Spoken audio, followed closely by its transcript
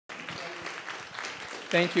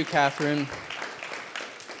Thank you, Katherine.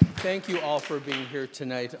 Thank you all for being here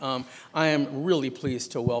tonight. I am really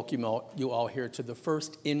pleased to welcome you all here to the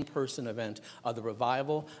first in-person event of the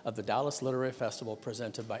revival of the Dallas Literary Festival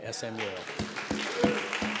presented by SMU.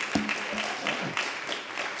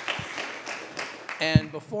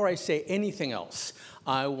 And before I say anything else,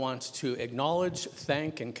 I want to acknowledge,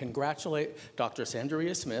 thank, and congratulate Dr.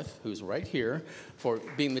 Sandaria Smith, who's right here, for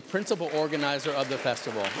being the principal organizer of the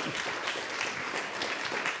festival.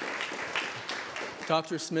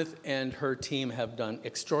 Dr. Smith and her team have done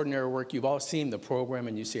extraordinary work. You've all seen the program,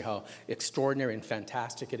 and you see how extraordinary and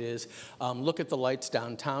fantastic it is. Look at the lights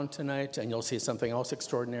downtown tonight, and you'll see something else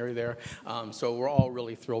extraordinary there. So we're all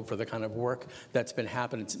really thrilled for the kind of work that's been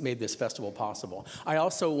happening. It's made this festival possible. I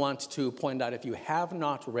also want to point out, if you have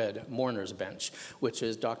not read Mourner's Bench, which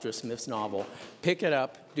is Dr. Smith's novel, pick it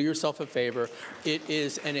up. Do yourself a favor. It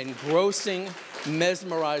is an engrossing,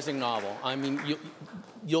 mesmerizing novel. I mean,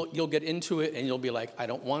 You'll get into it and you'll be like, I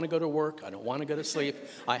don't want to go to work, I don't want to go to sleep,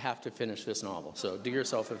 I have to finish this novel. So do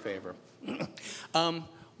yourself a favor.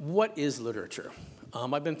 What is literature?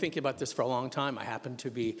 I've been thinking about this for a long time. My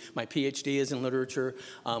PhD is in literature.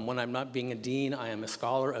 When I'm not being a dean, I am a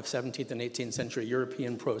scholar of 17th and 18th century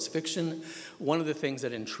European prose fiction. One of the things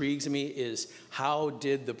that intrigues me is how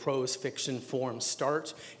did the prose fiction form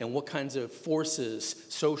start, and what kinds of forces,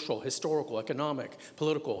 social, historical, economic,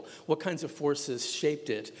 political, what kinds of forces shaped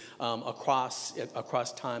it across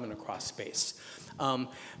time and across space.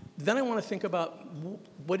 Then I want to think about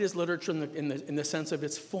what is literature in the sense of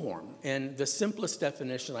its form. And the simplest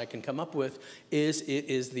definition I can come up with is it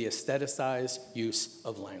is the aestheticized use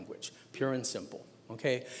of language, pure and simple.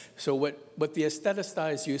 Okay? So what the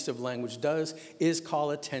aestheticized use of language does is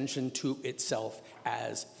call attention to itself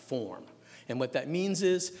as form. And what that means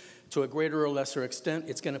is, to a greater or lesser extent,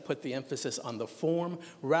 it's going to put the emphasis on the form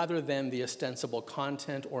rather than the ostensible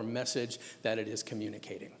content or message that it is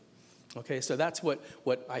communicating. Okay, so that's what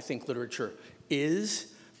I think literature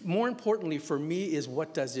is. More importantly for me is,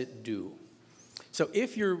 what does it do? So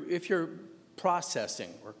if you're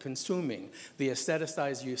processing or consuming the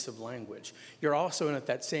aestheticized use of language, you're also at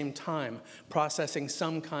that same time processing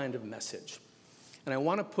some kind of message. And I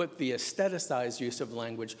want to put the aestheticized use of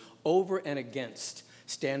language over and against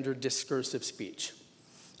standard discursive speech.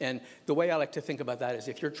 And the way I like to think about that is,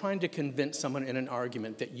 if you're trying to convince someone in an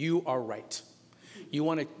argument that you are right, you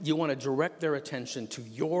want to direct their attention to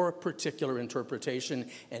your particular interpretation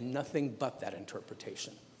and nothing but that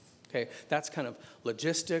interpretation. Okay, that's kind of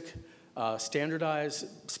logistic, standardized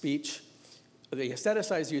speech. The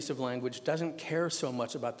aestheticized use of language doesn't care so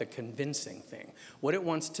much about the convincing thing. What it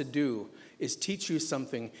wants to do is teach you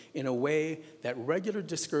something in a way that regular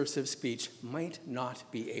discursive speech might not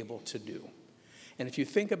be able to do. And if you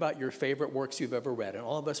think about your favorite works you've ever read, and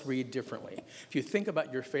all of us read differently, if you think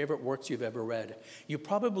about your favorite works you've ever read, you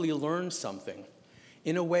probably learned something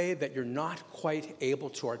in a way that you're not quite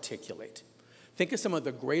able to articulate. Think of some of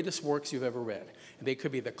the greatest works you've ever read. They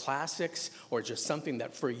could be the classics or just something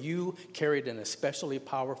that for you carried an especially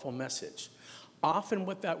powerful message. Often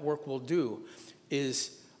what that work will do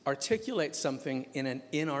is articulate something in an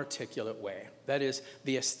inarticulate way. That is,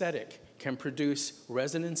 the aesthetic can produce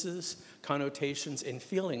resonances, connotations, and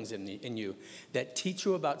feelings in you that teach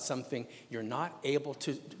you about something you're not able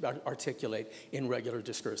to articulate in regular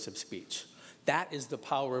discursive speech. That is the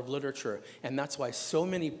power of literature, and that's why so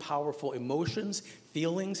many powerful emotions,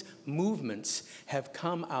 feelings, movements have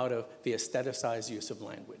come out of the aestheticized use of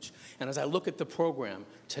language. And as I look at the program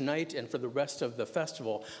tonight and for the rest of the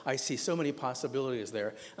festival, I see so many possibilities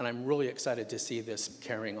there, and I'm really excited to see this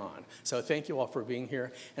carrying on. So thank you all for being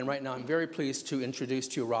here, and right now I'm very pleased to introduce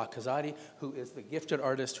to you Ra Kazadi, who is the gifted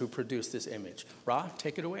artist who produced this image. Ra,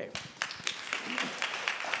 take it away.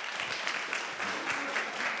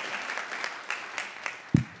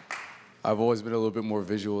 I've always been a little bit more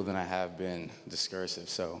visual than I have been discursive,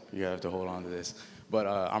 so you have to hold on to this. But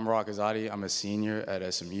I'm Ra Kazadi. I'm a senior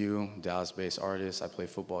at SMU, Dallas-based artist. I play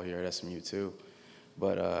football here at SMU too.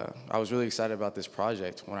 But I was really excited about this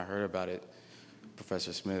project. When I heard about it,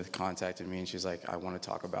 Professor Smith contacted me and she's like, I want to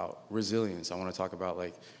talk about resilience. I want to talk about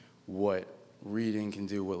like what reading can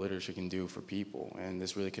do, what literature can do for people. And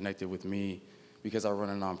this really connected with me because I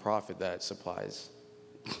run a nonprofit that supplies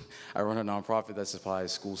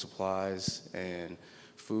school supplies and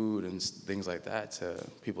food and things like that to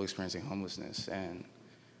people experiencing homelessness. And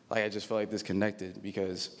like I just felt like this connected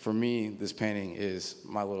because for me, this painting is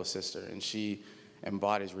my little sister, and she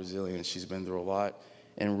embodies resilience. She's been through a lot,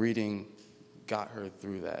 and reading got her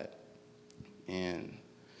through that. And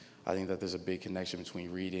I think that there's a big connection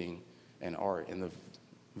between reading and art. And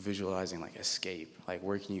visualizing like escape. Like,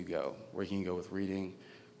 where can you go? Where can you go with reading?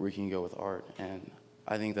 Where can you go with art? And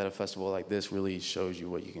I think that a festival like this really shows you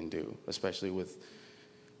what you can do, especially with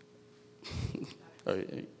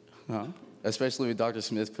especially with Dr.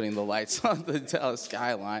 Smith putting the lights on the Dallas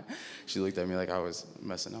skyline. She looked at me like I was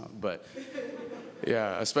messing up. But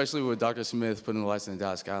yeah, especially with Dr. Smith putting the lights on the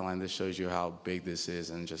Dallas skyline, this shows you how big this is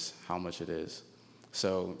and just how much it is.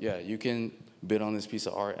 So yeah, you can bid on this piece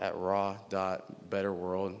of art at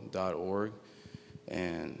raw.betterworld.org.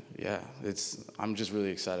 And yeah, I'm just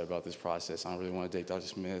really excited about this process. I really want to thank Dr.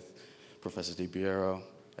 Smith, Professor DiPiero,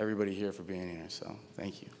 everybody here for being here. So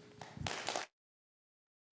thank you.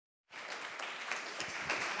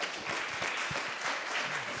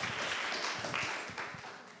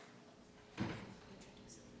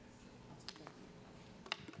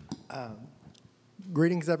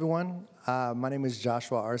 Greetings, everyone. My name is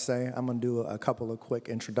Joshua Arce. I'm going to do a couple of quick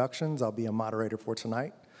introductions. I'll be a moderator for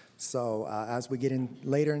tonight. So as we get in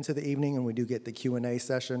later into the evening and we do get the Q&A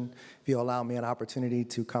session, if you'll allow me an opportunity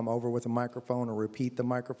to come over with a microphone or repeat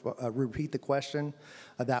the question,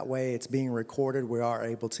 that way it's being recorded. We are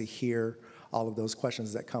able to hear all of those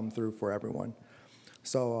questions that come through for everyone.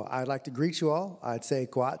 So I'd like to greet you all. I'd say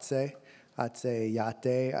Kwatse, I'd say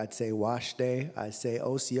Yate, I'd say Washte, I'd say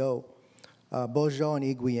Osio, Bojo and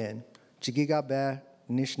Iguien, Chigigabe,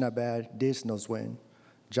 Nishnabe, Disnoswin,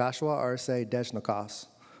 Joshua Arce, Dejnokos,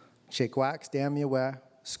 Chekwax Damiawe,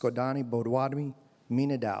 Skodani Bodwadmi,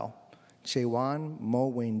 Minadao, Chewan Mo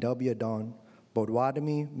Win Don,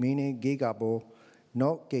 Bodwadmi Mine Gigabo,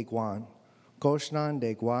 No Gigwan, Koshnan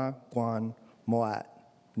de Gwa Guan Moat,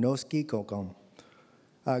 Noski Kokom.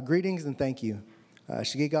 Greetings and thank you.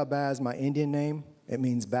 Shigigaba is my Indian name. It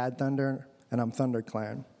means bad thunder, and I'm Thunder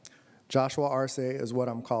Clan. Joshua Arce is what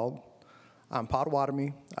I'm called. I'm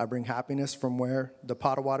Potawatomi. I bring happiness from where the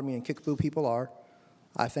Potawatomi and Kickapoo people are.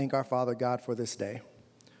 I thank our Father God for this day.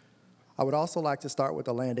 I would also like to start with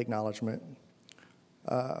a land acknowledgement.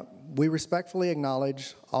 We respectfully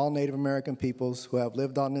acknowledge all Native American peoples who have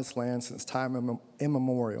lived on this land since time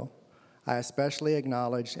immemorial. I especially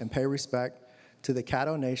acknowledge and pay respect to the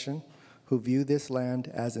Caddo Nation, who view this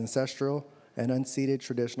land as ancestral and unceded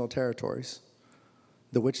traditional territories.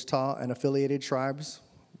 The Wichita and affiliated tribes,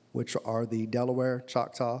 which are the Delaware,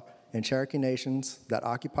 Choctaw, and Cherokee nations that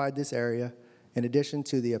occupied this area, in addition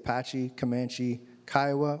to the Apache, Comanche,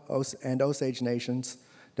 Kiowa, and Osage nations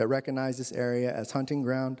that recognize this area as hunting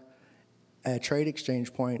ground, a trade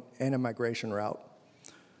exchange point, and a migration route.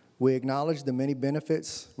 We acknowledge the many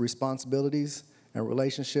benefits, responsibilities, and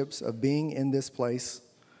relationships of being in this place,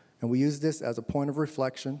 and we use this as a point of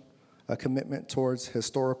reflection, a commitment towards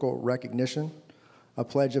historical recognition, a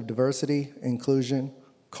pledge of diversity, inclusion,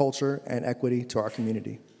 culture, and equity to our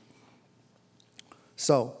community.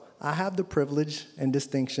 So, I have the privilege and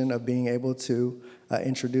distinction of being able to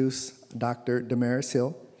introduce Dr. DaMaris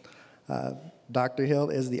Hill. Dr. Hill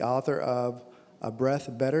is the author of A Breath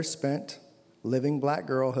Better Spent, Living Black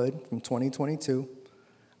Girlhood from 2022,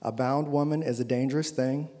 A Bound Woman is a Dangerous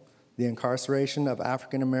Thing, The Incarceration of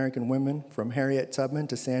African American Women from Harriet Tubman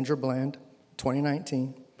to Sandra Bland,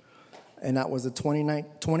 2019. And that was a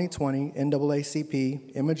 2020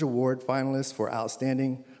 NAACP Image Award finalist for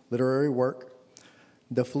Outstanding Literary Work.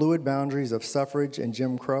 The Fluid Boundaries of Suffrage and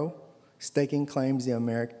Jim Crow, Staking Claims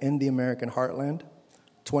in the American Heartland,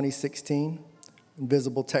 2016,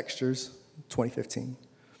 Invisible Textures, 2015.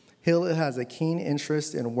 Hill has a keen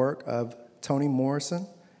interest in work of Toni Morrison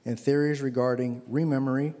and theories regarding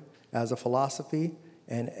rememory as a philosophy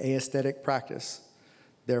and aesthetic practice.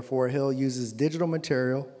 Therefore, Hill uses digital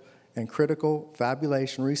material and critical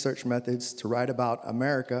fabulation research methods to write about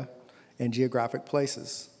America and geographic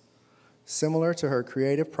places. Similar to her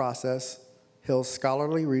creative process, Hill's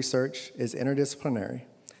scholarly research is interdisciplinary.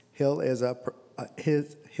 Hill is an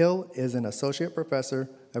associate professor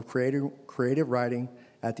of creative writing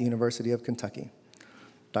at the University of Kentucky.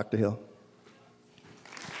 Dr. Hill.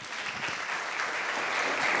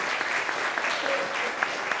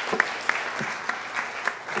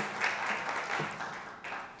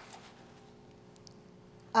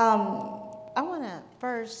 I want to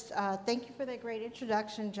first thank you for that great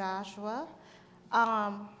introduction, Joshua.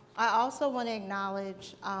 I also want to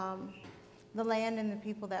acknowledge the land and the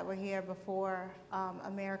people that were here before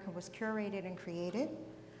America was curated and created.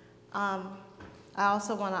 I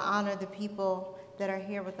also want to honor the people that are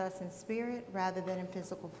here with us in spirit rather than in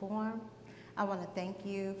physical form. I want to thank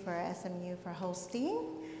you for SMU for hosting,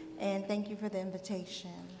 and thank you for the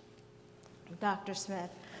invitation. Dr. Smith,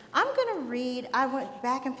 I'm going to read, I went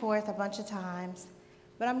back and forth a bunch of times,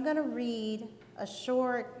 but I'm going to read a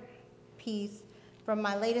short piece from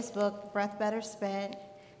my latest book, Breath Better Spent.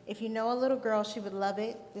 If you know a little girl, she would love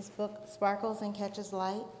it. This book sparkles and catches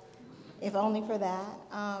light, if only for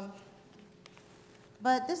that.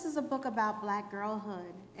 But this is a book about Black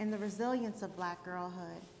girlhood and the resilience of Black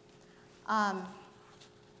girlhood.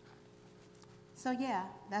 So yeah,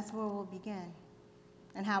 that's where we'll begin.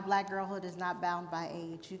 And how Black girlhood is not bound by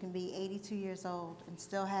age. You can be 82 years old and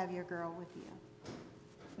still have your girl with you.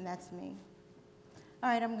 And that's me. All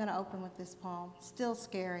right, I'm gonna open with this poem, Still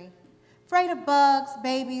Scary. Afraid of bugs,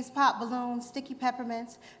 babies, pop balloons, sticky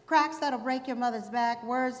peppermints, cracks that'll break your mother's back,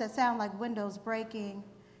 words that sound like windows breaking.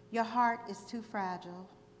 Your heart is too fragile.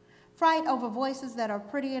 Fright over voices that are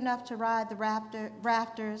pretty enough to ride the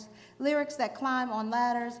rafters, lyrics that climb on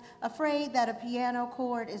ladders, afraid that a piano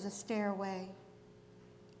chord is a stairway.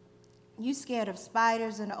 You scared of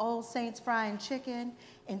spiders and old saints frying chicken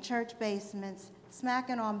in church basements,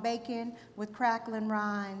 smacking on bacon with crackling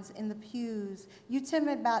rinds in the pews. You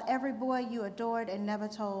timid about every boy you adored and never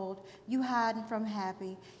told. You hiding from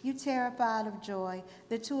happy. You terrified of joy.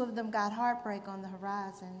 The two of them got heartbreak on the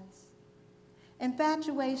horizons.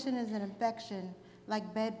 Infatuation is an infection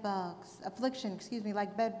like bed bugs,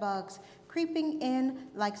 like bed bugs, creeping in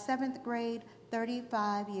like 7th grade,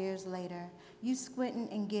 35 years later. You squinting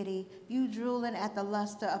and giddy, you drooling at the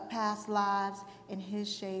luster of past lives in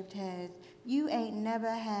his shaved head. You ain't never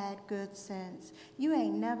had good sense. You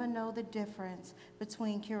ain't never know the difference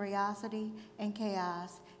between curiosity and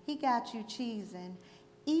chaos. He got you cheesing.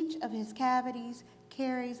 Each of his cavities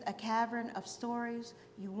carries a cavern of stories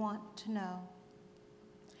you want to know.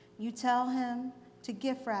 You tell him to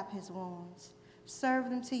gift wrap his wounds,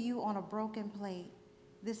 serve them to you on a broken plate.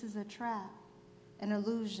 This is a trap, an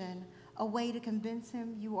illusion, a way to convince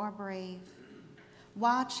him you are brave.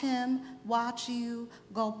 Watch him, watch you,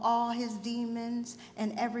 gulp all his demons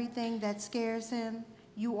and everything that scares him.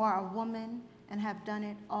 You are a woman and have done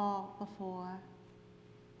it all before.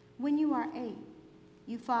 When you are 8,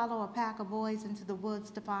 you follow a pack of boys into the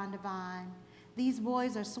woods to find a vine. These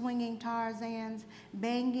boys are swinging Tarzans,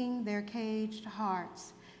 banging their caged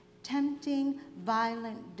hearts, tempting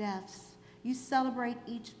violent deaths. You celebrate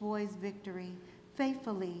each boy's victory.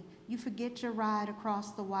 Faithfully, you forget your ride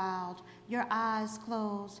across the wild, your eyes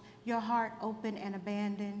closed, your heart open and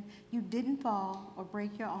abandoned. You didn't fall or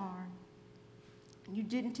break your arm. You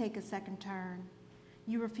didn't take a second turn.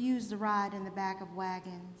 You refused to ride in the back of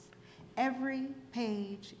wagons. Every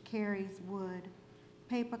page carries wood,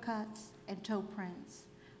 paper cuts, and toe prints,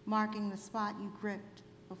 marking the spot you gripped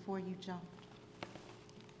before you jumped.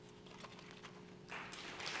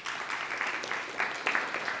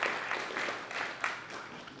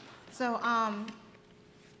 So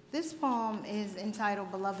this poem is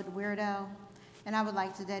entitled Beloved Weirdo, and I would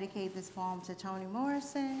like to dedicate this poem to Toni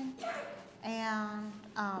Morrison and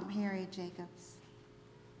Harriet Jacobs.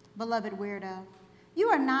 Beloved Weirdo, you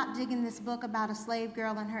are not digging this book about a slave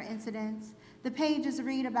girl and her incidents. The pages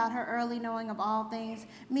read about her early knowing of all things.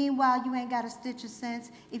 Meanwhile, you ain't got a stitch of sense.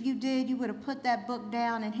 If you did, you would have put that book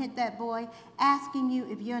down and hit that boy, asking you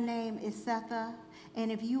if your name is Setha,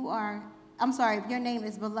 and if your name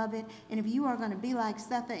is Beloved, and if you are going to be like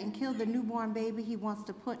Setha and kill the newborn baby he wants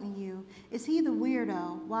to put in you. Is he the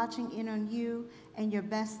weirdo watching in on you and your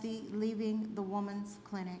bestie leaving the woman's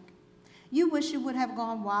clinic? You wish you would have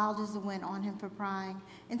gone wild as the wind on him for prying.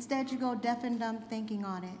 Instead, you go deaf and dumb thinking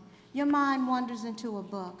on it. Your mind wanders into a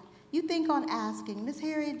book. You think on asking, Miss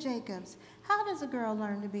Harriet Jacobs, how does a girl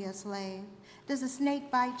learn to be a slave? Does a snake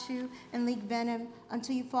bite you and leak venom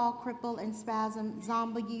until you fall crippled and spasm,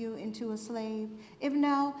 zombie you into a slave? If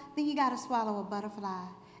no, then you gotta swallow a butterfly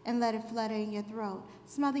and let it flutter in your throat.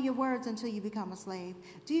 Smother your words until you become a slave.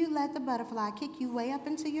 Do you let the butterfly kick you way up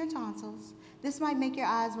into your tonsils? This might make your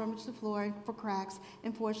eyes rummage the floor for cracks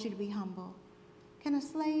and force you to be humble. Can a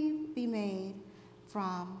slave be made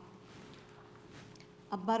from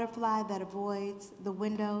a butterfly that avoids the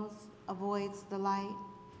windows, avoids the light?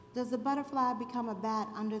 Does the butterfly become a bat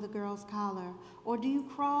under the girl's collar? Or do you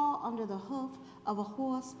crawl under the hoof of a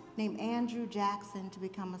horse named Andrew Jackson to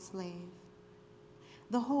become a slave?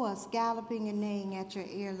 The horse galloping and neighing at your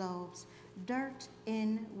earlobes, dirt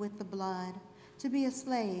in with the blood. To be a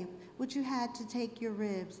slave, which you had to take your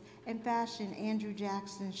ribs and fashion Andrew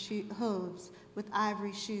Jackson's hooves with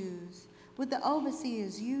ivory shoes. Would the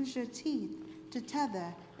overseers use your teeth to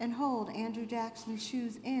tether and hold Andrew Jackson's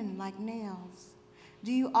shoes in like nails?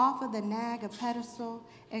 Do you offer the nag a pedestal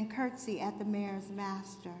and curtsy at the mare's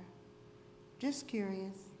master? Just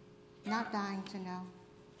curious, not dying to know.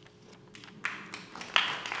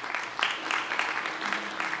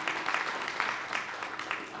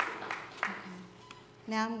 Okay.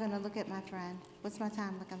 Now I'm gonna look at my friend. What's my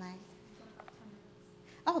time looking like?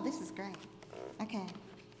 Oh, this is great. Okay.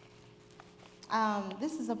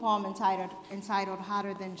 This is a poem entitled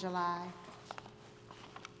Hotter Than July.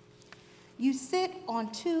 You sit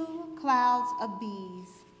on 2 clouds of bees.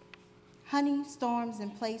 Honey storms in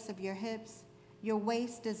place of your hips. Your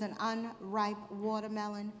waist is an unripe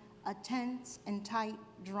watermelon, a tense and tight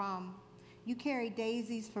drum. You carry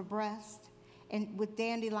daisies for breast and with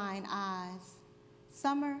dandelion eyes.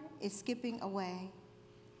 Summer is skipping away.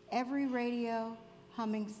 Every radio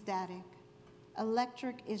humming static.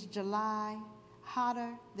 Electric is July, hotter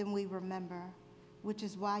than we remember, which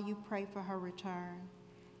is why you pray for her return.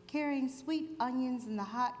 Carrying sweet onions in the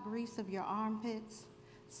hot grease of your armpits,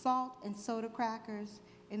 salt and soda crackers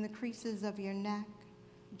in the creases of your neck.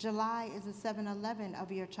 July is a 7-Eleven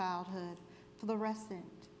of your childhood,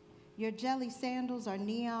 fluorescent. Your jelly sandals are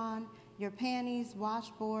neon, your panties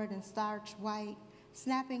washboard and starch white,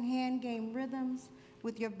 snapping hand game rhythms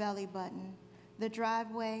with your belly button. The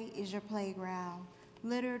driveway is your playground,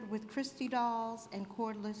 littered with Christy dolls and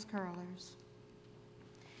cordless curlers.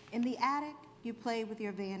 In the attic, you play with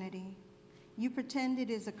your vanity. You pretend it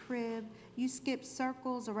is a crib. You skip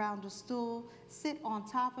circles around a stool, sit on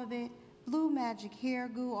top of it, blue magic hair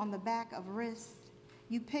goo on the back of wrists.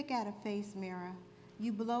 You pick at a face mirror.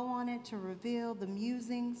 You blow on it to reveal the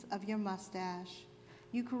musings of your mustache.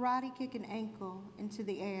 You karate kick an ankle into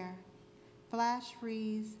the air. Flash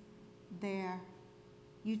freeze, there.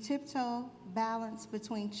 You tiptoe, balance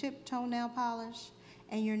between chipped toenail polish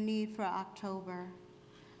and your need for October.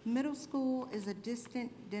 Middle school is a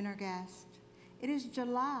distant dinner guest. It is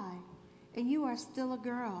July, and you are still a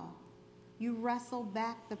girl. You wrestle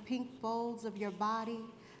back the pink folds of your body,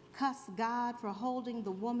 cuss God for holding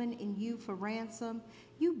the woman in you for ransom.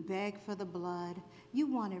 You beg for the blood. You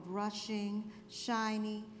want it rushing,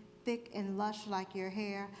 shiny, thick and lush like your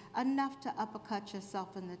hair, enough to uppercut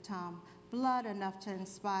yourself in the tongue, blood enough to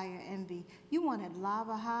inspire envy. You want it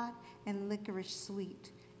lava hot and licorice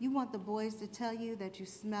sweet. You want the boys to tell you that you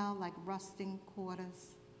smell like rusting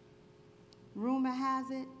quarters. Rumor has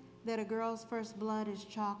it that a girl's first blood is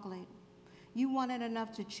chocolate. You want it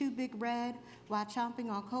enough to chew Big Red while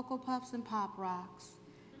chomping on Cocoa Puffs and Pop Rocks.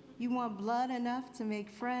 You want blood enough to make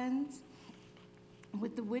friends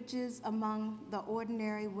with the witches among the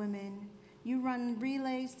ordinary women. You run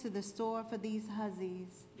relays to the store for these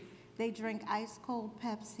hussies. They drink ice-cold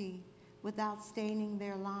Pepsi without staining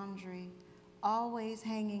their laundry, always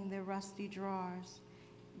hanging their rusty drawers,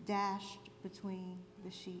 dashed between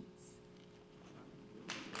the sheets.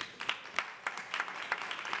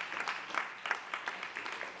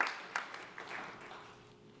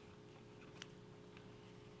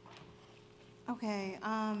 Okay,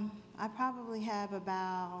 I probably have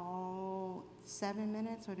about 7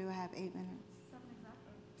 minutes, or do I have 8 minutes?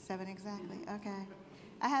 7 exactly, okay.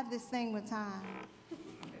 I have this thing with time.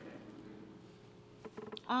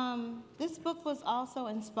 This book was also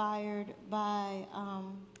inspired by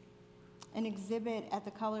an exhibit at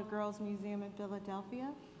the Colored Girls Museum in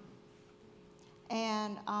Philadelphia.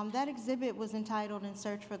 And that exhibit was entitled In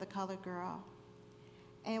Search for the Colored Girl.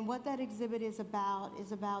 And what that exhibit is about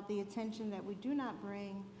the attention that we do not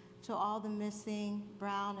bring to all the missing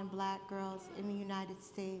brown and black girls in the United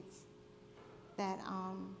States that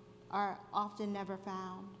are often never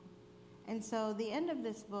found. And so the end of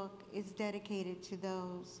this book is dedicated to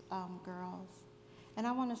those girls. And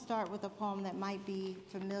I want to start with a poem that might be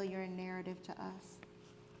familiar in narrative to us.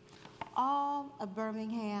 All of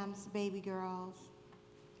Birmingham's baby girls.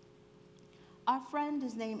 Our friend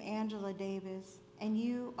is named Angela Davis, and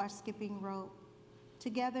you are skipping rope.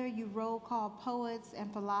 Together you roll call poets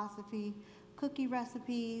and philosophy, cookie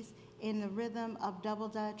recipes in the rhythm of double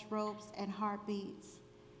Dutch ropes and heartbeats.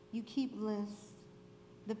 You keep lists,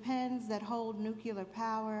 the pens that hold nuclear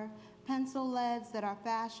power, pencil leads that are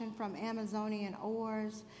fashioned from Amazonian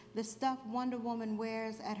ores, the stuff Wonder Woman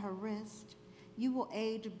wears at her wrist. You will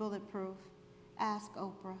age bulletproof. Ask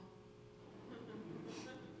Oprah.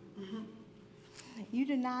 You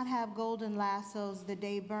do not have golden lassos the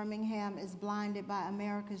day Birmingham is blinded by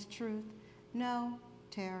America's truth. No,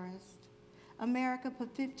 terrorist. America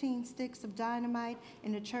put 15 sticks of dynamite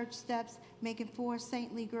in the church steps, making 4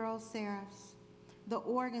 saintly girls seraphs. The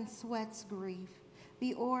organ sweats grief.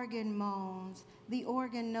 The organ moans. The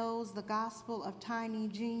organ knows the gospel of tiny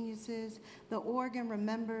geniuses. The organ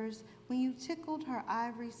remembers when you tickled her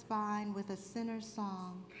ivory spine with a sinner's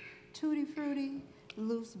song. Tutti frutti,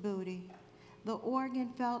 loose booty. The organ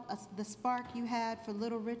felt the spark you had for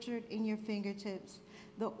Little Richard in your fingertips.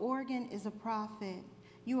 The organ is a prophet.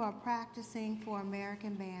 You are practicing for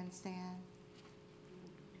American Bandstand.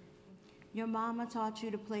 Your mama taught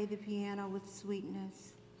you to play the piano with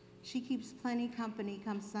sweetness. She keeps plenty company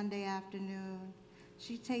come Sunday afternoon.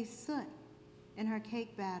 She tastes soot in her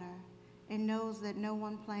cake batter and knows that no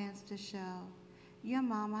one plans to show. Your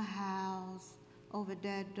mama howls over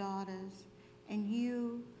dead daughters, and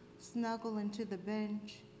you snuggle into the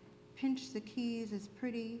bench, pinch the keys as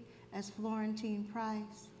pretty as Florentine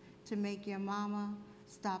Price to make your mama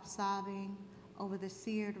stop sobbing over the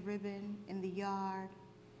seared ribbon in the yard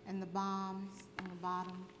and the bombs on the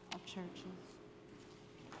bottom of churches.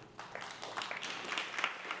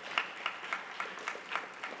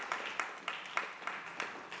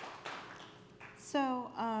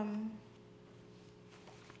 So,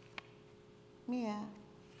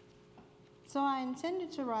 So I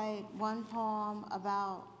intended to write one poem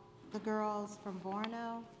about the girls from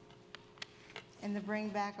Borno and the Bring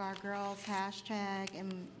Back Our Girls hashtag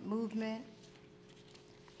and movement.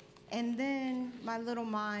 And then my little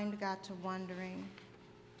mind got to wondering,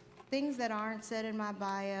 things that aren't said in my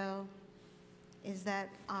bio is that,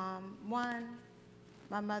 one,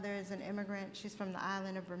 my mother is an immigrant. She's from the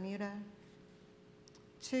island of Bermuda.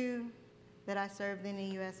 Two, that I served in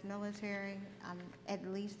the U.S. military. I'm at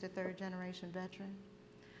least a third-generation veteran.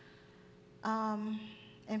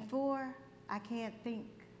 And four, I can't think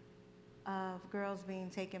of girls being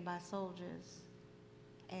taken by soldiers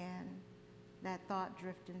and that thought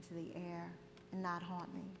drift into the air and not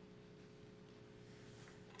haunt me.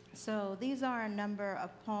 So these are a number of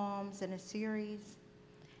poems in a series.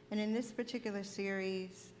 And in this particular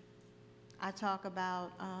series, I talk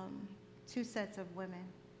about two sets of women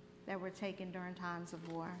that were taken during times of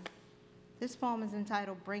war. This poem is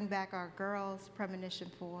entitled Bring Back Our Girls,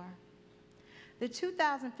 Premonition 4. The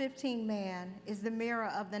 2015 man is the mirror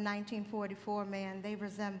of the 1944 man they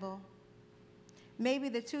resemble. Maybe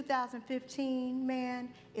the 2015 man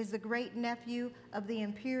is the great nephew of the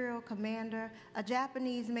imperial commander. A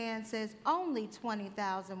Japanese man says only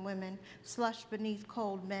 20,000 women slush beneath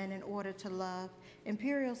cold men in order to love.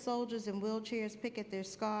 Imperial soldiers in wheelchairs pick at their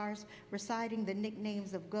scars, reciting the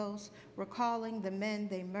nicknames of ghosts, recalling the men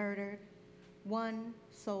they murdered. One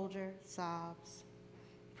soldier sobs.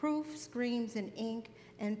 Proof screams in ink,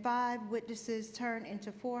 and 5 witnesses turn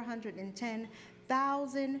into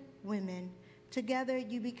 410,000 women. Together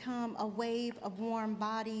you become a wave of warm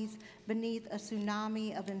bodies beneath a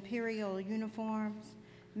tsunami of imperial uniforms.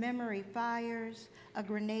 Memory fires, a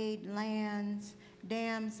grenade lands,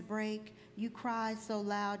 dams break. You cry so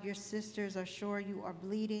loud your sisters are sure you are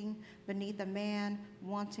bleeding beneath a man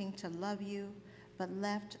wanting to love you, but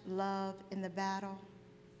left love in the battle.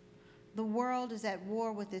 The world is at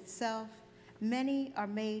war with itself. Many are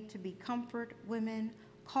made to be comfort women,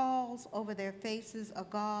 calls over their faces a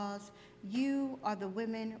gauze. You are the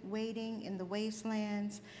women waiting in the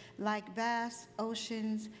wastelands, like vast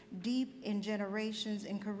oceans, deep in generations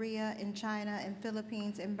in Korea, in China, in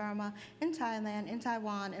Philippines, in Burma, in Thailand, in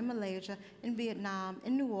Taiwan, in Malaysia, in Vietnam,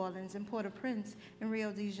 in New Orleans, in Port-au-Prince, in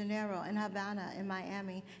Rio de Janeiro, in Havana, in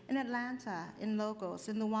Miami, in Atlanta, in Lagos,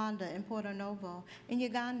 in Luanda, in Porto Novo, in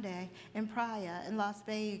Uganda, in Praia, in Las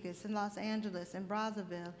Vegas, in Los Angeles, in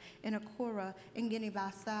Brazzaville, in Accra, in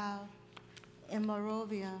Guinea-Bissau, in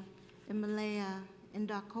Monrovia, in Malaya, in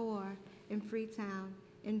Dakar, in Freetown,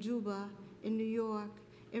 in Juba, in New York,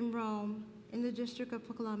 in Rome, in the District of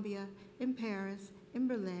Columbia, in Paris, in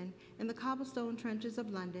Berlin, in the cobblestone trenches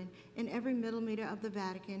of London, in every millimeter of the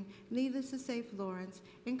Vatican, needless to say Florence,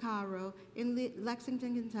 in Cairo, in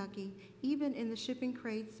Lexington, Kentucky, even in the shipping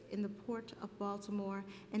crates in the port of Baltimore,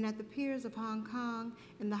 and at the piers of Hong Kong,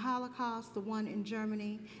 in the Holocaust, the one in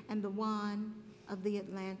Germany, and the one of the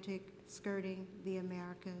Atlantic skirting the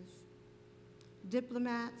Americas.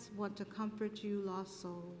 Diplomats want to comfort you, lost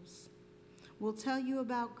souls. We'll tell you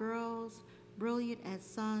about girls brilliant as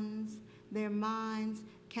suns. Their minds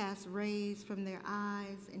cast rays from their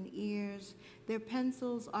eyes and ears. Their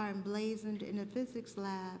pencils are emblazoned in a physics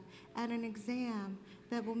lab at an exam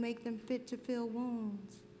that will make them fit to fill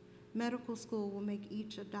wounds. Medical school will make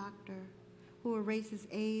each a doctor who erases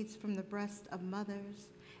AIDS from the breasts of mothers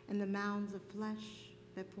and the mounds of flesh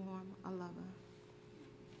that form a lover.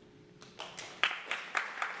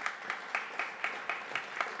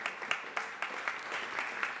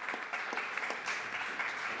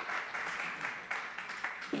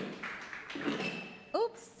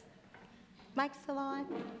 Mike's still on.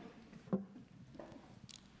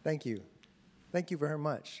 Thank you. Thank you very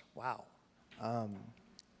much. Wow.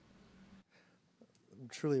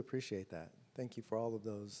 Truly appreciate that. Thank you for all of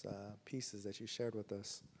those pieces that you shared with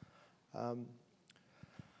us. I'm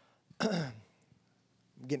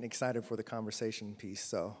getting excited for the conversation piece,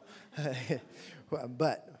 so.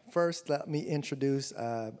 But first, let me introduce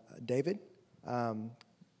David.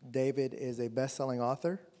 David is a best-selling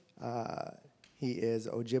author. He is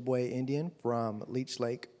Ojibwe Indian from Leech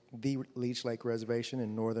Lake, the Leech Lake Reservation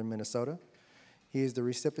in northern Minnesota. He is the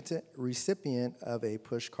recipient of a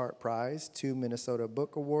Pushcart Prize, 2 Minnesota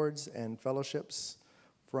Book Awards and fellowships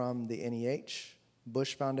from the NEH,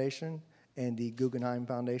 Bush Foundation, and the Guggenheim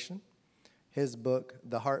Foundation. His book,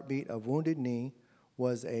 The Heartbeat of Wounded Knee,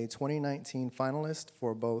 was a 2019 finalist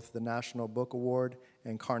for both the National Book Award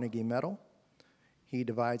and Carnegie Medal. He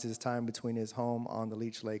divides his time between his home on the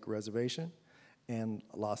Leech Lake Reservation and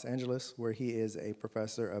Los Angeles, where he is a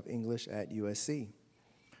professor of English at USC.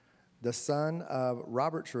 The son of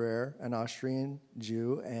Robert Treuer, an Austrian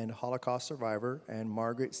Jew and Holocaust survivor, and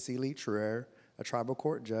Margaret Seeley Treuer, a tribal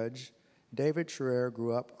court judge, David Treuer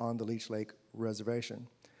grew up on the Leech Lake Reservation.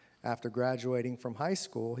 After graduating from high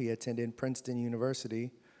school, he attended Princeton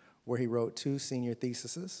University, where he wrote 2 senior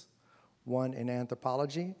theses, one in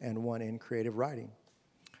anthropology and one in creative writing,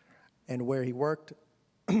 and where he worked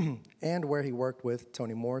with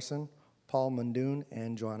Toni Morrison, Paul Muldoon,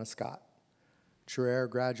 and Joanna Scott. Treuer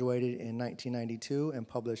graduated in 1992 and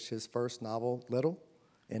published his first novel, Little,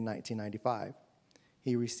 in 1995.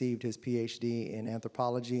 He received his PhD in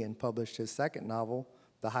anthropology and published his second novel,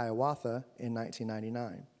 The Hiawatha, in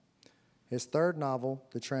 1999. His third novel,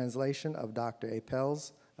 The Translation of Dr.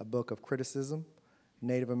 Apels, A Book of Criticism,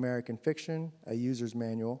 Native American Fiction, A User's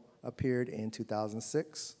Manual, appeared in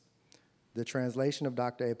 2006. The translation of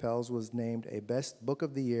Dr. Apels was named a Best Book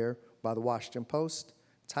of the Year by the Washington Post,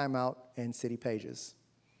 Time Out, and City Pages.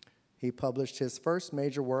 He published his first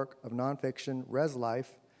major work of nonfiction, Res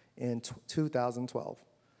Life, in 2012.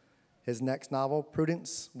 His next novel,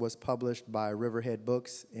 Prudence, was published by Riverhead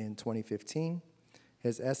Books in 2015.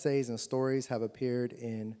 His essays and stories have appeared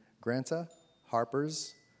in Granta,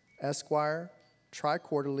 Harper's, Esquire,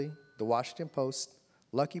 Tri-Quarterly, The Washington Post,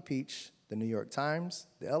 Lucky Peach, The New York Times,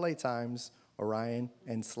 The LA Times, Orion,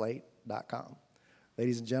 and Slate.com.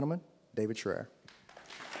 Ladies and gentlemen, David Treuer.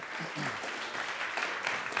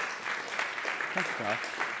 Thanks, Josh.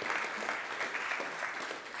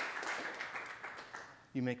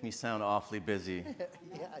 You make me sound awfully busy.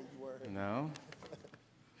 Yeah, you were. You know?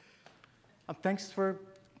 Thanks for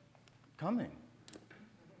coming.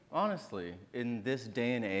 Honestly, in this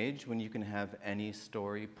day and age when you can have any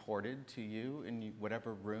story ported to you in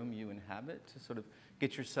whatever room you inhabit, to sort of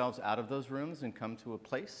get yourselves out of those rooms and come to a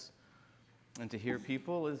place and to hear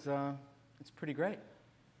people is it's pretty great.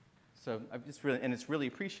 So it's really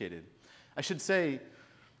appreciated. I should say,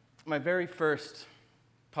 my very first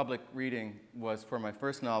public reading was for my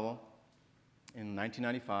first novel in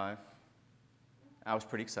 1995. I was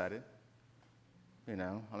pretty excited. You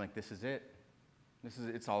know, I'm like, this is it.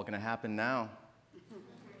 It's all going to happen now.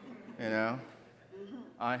 You know,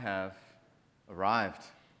 I have arrived.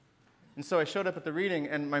 And so I showed up at the reading,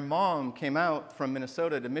 and my mom came out from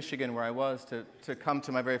Minnesota to Michigan, where I was, to come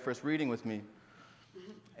to my very first reading with me.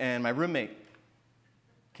 And my roommate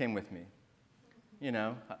came with me. You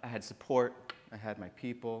know, I had support. I had my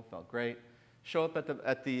people. Felt great. Show up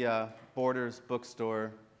at the Borders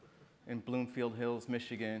bookstore in Bloomfield Hills,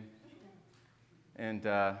 Michigan, and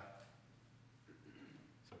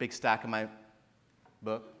big stack of my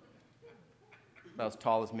book, about as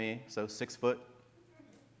tall as me, so 6 foot.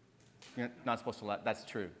 You're not supposed to laugh. That's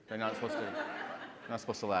true. They're not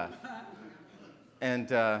supposed to laugh. And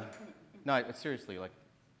no, seriously, like.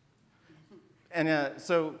 And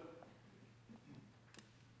so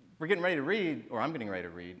we're getting ready to read, or I'm getting ready to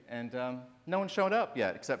read, and no one showed up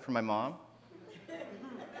yet except for my mom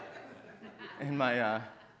and my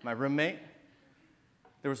roommate.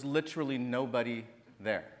 There was literally nobody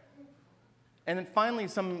there. And then finally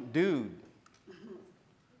some dude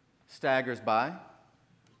staggers by,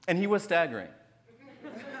 and he was staggering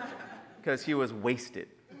because he was wasted.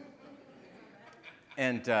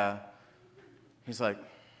 And he's like,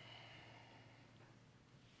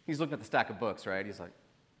 he's looking at the stack of books, right? He's like,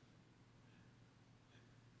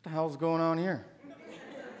 what the hell's going on here?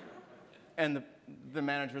 And the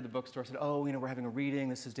manager of the bookstore said, oh, you know, we're having a reading.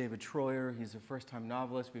 This is David Treuer. He's a first-time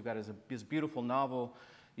novelist. We've got his beautiful novel,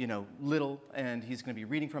 you know, Little, and he's going to be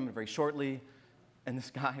reading from it very shortly. And this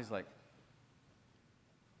guy's like,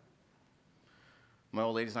 my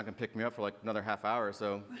old lady's not going to pick me up for like another half hour,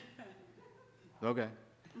 so okay.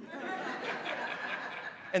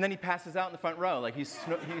 And then he passes out in the front row. Like he's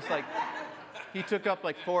like, he took up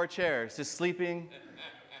like 4 chairs, just sleeping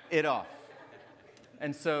it off.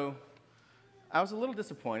 And so I was a little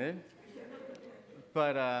disappointed,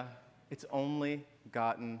 but it's only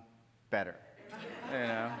gotten better, you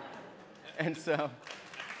know? And so,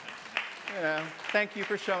 you know, thank you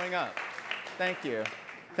for showing up. Thank you.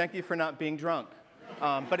 Thank you for not being drunk.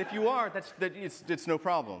 But if you are, it's no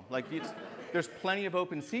problem. Like, there's plenty of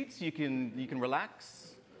open seats. You can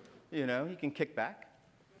relax. You know, you can kick back.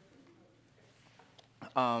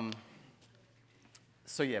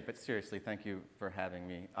 So yeah, but seriously, thank you for having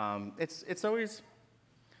me. It's always,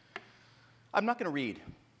 I'm not going to read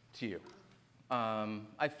to you. I'm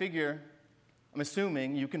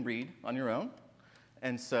assuming you can read on your own,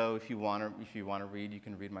 and so if you want to read, you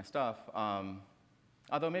can read my stuff.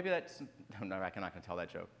 Although maybe that's no, I'm not going to tell that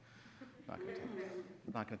joke. I'm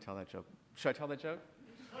not going to tell that joke. Should I tell that joke?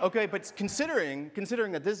 Okay, but considering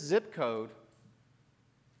that this zip code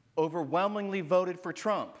overwhelmingly voted for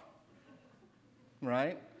Trump,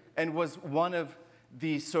 right, and was one of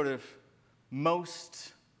the sort of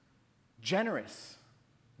most generous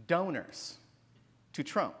donors to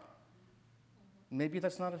Trump, maybe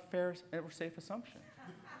that's not a fair or safe assumption.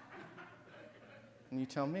 And you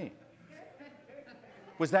tell me.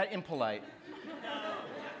 Was that impolite?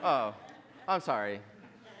 Oh, I'm sorry.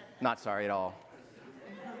 Not sorry at all.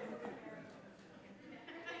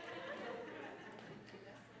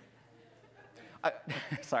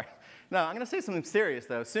 Sorry. No, I'm going to say something serious,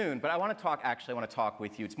 though, soon, but I want to talk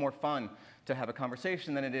with you. It's more fun to have a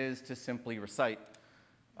conversation than it is to simply recite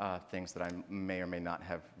things that I may or may not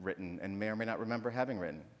have written and may or may not remember having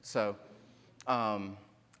written. So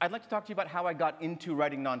I'd like to talk to you about how I got into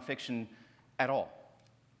writing nonfiction at all.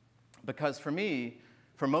 Because for me,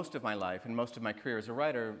 for most of my life and most of my career as a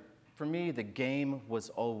writer, for me, the game was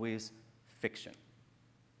always fiction.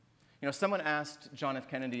 You know, someone asked John F.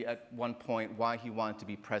 Kennedy at one point why he wanted to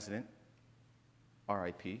be president,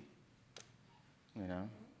 R.I.P., you know,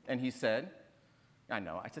 and he said, I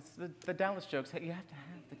know, I said, the Dallas jokes, hey, you have to have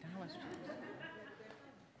the Dallas jokes.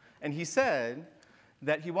 And he said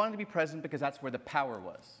that he wanted to be president because that's where the power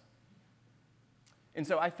was. And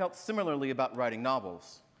so I felt similarly about writing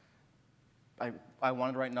novels. I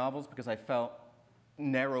wanted to write novels because I felt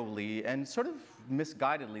narrowly and sort of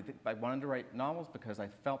misguidedly that I wanted to write novels because I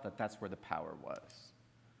felt that that's where the power was.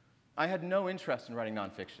 I had no interest in writing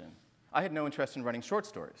nonfiction. I had no interest in writing short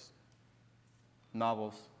stories.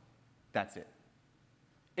 Novels, that's it.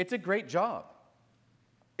 It's a great job.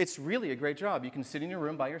 It's really a great job. You can sit in your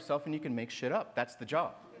room by yourself and you can make shit up. That's the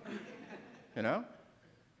job. You know?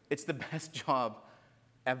 It's the best job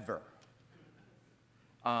ever.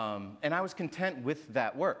 And I was content with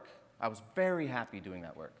that work. I was very happy doing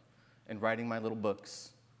that work and writing my little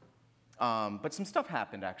books. But some stuff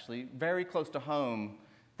happened, actually, very close to home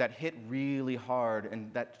that hit really hard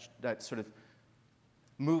and that sort of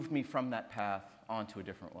moved me from that path onto a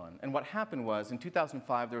different one. And what happened was, in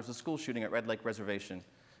 2005, there was a school shooting at Red Lake Reservation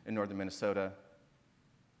in northern Minnesota.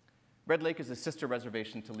 Red Lake is a sister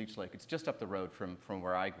reservation to Leech Lake. It's just up the road from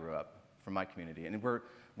where I grew up, from my community. And we're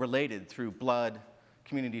related through blood,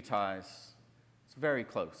 community ties. It's very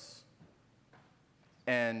close.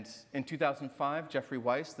 And in 2005, Jeffrey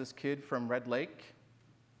Weiss, this kid from Red Lake,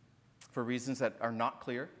 for reasons that are not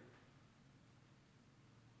clear,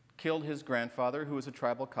 killed his grandfather, who was a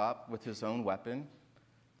tribal cop, with his own weapon,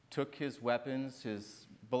 took his weapons, his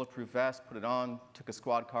bulletproof vest, put it on, took a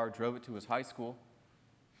squad car, drove it to his high school,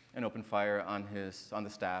 and opened fire on the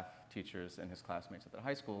staff, teachers, and his classmates at the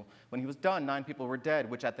high school. When he was done, 9 people were dead,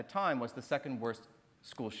 which at the time was the second worst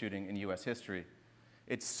school shooting in US history.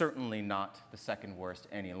 It's certainly not the second worst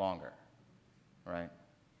any longer, right?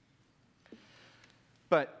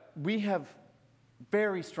 But we have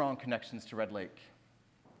very strong connections to Red Lake.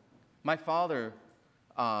 My father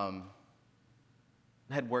had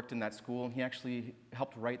worked in that school, and he actually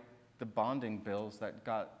helped write the bonding bills that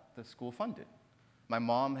got the school funded. My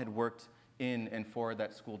mom had worked in and for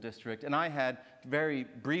that school district, and I had very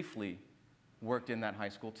briefly worked in that high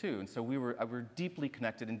school too. And so we were deeply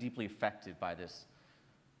connected and deeply affected by this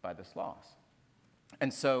loss.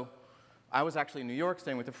 And so I was actually in New York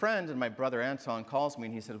staying with a friend, and my brother Anton calls me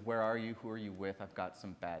and he said, "Where are you? Who are you with? I've got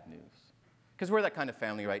some bad news." Because we're that kind of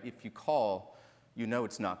family, right? If you call, you know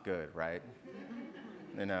it's not good, right?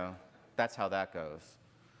 You know, that's how that goes.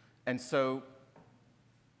 And so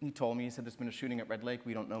he told me, he said, "There's been a shooting at Red Lake.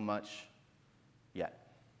 We don't know much yet."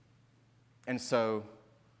 And so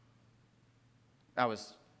I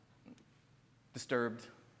was disturbed,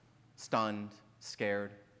 stunned,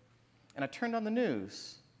 scared. And I turned on the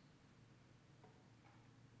news,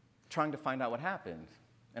 trying to find out what happened.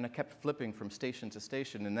 And I kept flipping from station to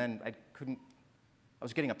station, and then I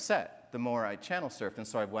was getting upset the more I channel surfed, and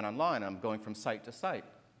so I went online, and I'm going from site to site.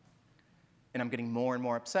 And I'm getting more and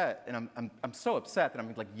more upset, and I'm so upset that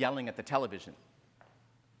I'm like yelling at the television.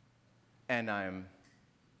 And I'm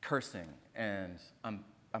cursing, and I'm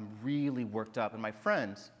really worked up. And my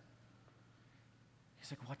friend,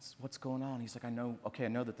 he's like, what's going on? He's like, I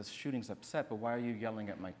know that the shooting's upset, but why are you yelling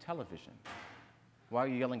at my television? Why are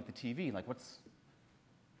you yelling at the TV? Like,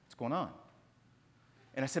 What's going on?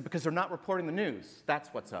 And I said, because they're not reporting the news. That's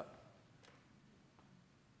what's up.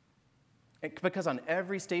 Because on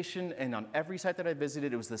every station and on every site that I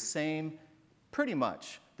visited, it was the same, pretty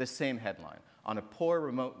much the same headline. On a poor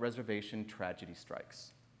remote reservation, tragedy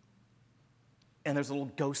strikes. And there's a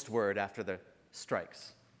little ghost word after the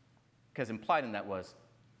strikes, because implied in that was,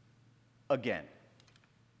 again.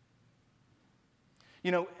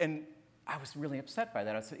 And I was really upset by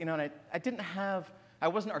that. I said, and I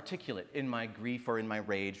wasn't articulate in my grief or in my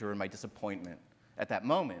rage or in my disappointment at that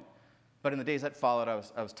moment. But in the days that followed, I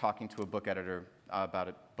was talking to a book editor about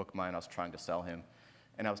a book of mine I was trying to sell him.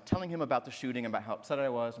 And I was telling him about the shooting, about how upset I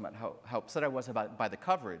was, about how upset I was by the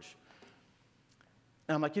coverage.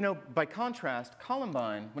 And I'm like, by contrast,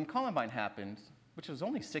 when Columbine happened, which was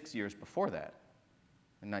only 6 years before that,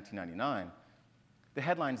 in 1999, the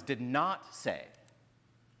headlines did not say,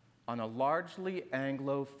 on a largely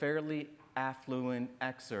Anglo, fairly affluent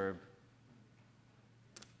exurb.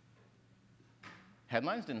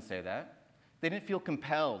 Headlines didn't say that. They didn't feel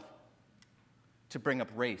compelled to bring up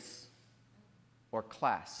race or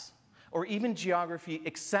class or even geography,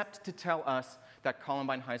 except to tell us that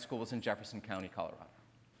Columbine High School was in Jefferson County, Colorado.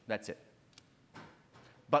 That's it.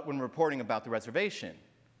 But when reporting about the reservation,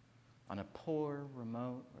 on a poor,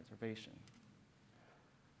 remote reservation,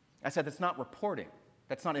 I said, that's not reporting.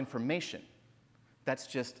 That's not information. That's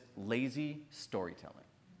just lazy storytelling.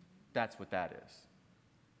 That's what that is.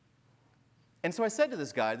 And so I said to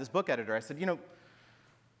this guy, this book editor, I said,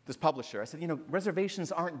 this publisher, I said,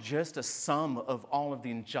 reservations aren't just a sum of all of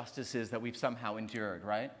the injustices that we've somehow endured,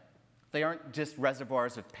 right? They aren't just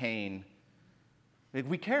reservoirs of pain.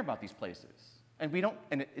 We care about these places. And we don't,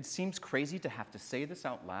 and it seems crazy to have to say this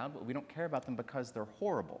out loud, but we don't care about them because they're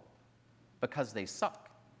horrible, because they suck.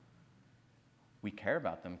 We care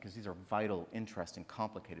about them because these are vital, interesting,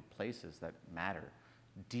 complicated places that matter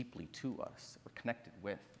deeply to us, we're connected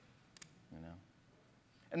with,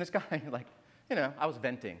 And this guy, I was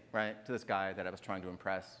venting, right, to this guy that I was trying to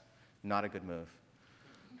impress. Not a good move.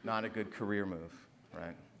 Not a good career move,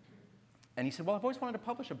 right? And he said, well, I've always wanted to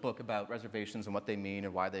publish a book about reservations and what they mean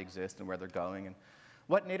and why they exist and where they're going and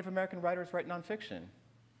what Native American writers write nonfiction.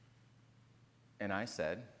 And I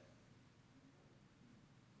said,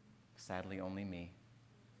 sadly, only me.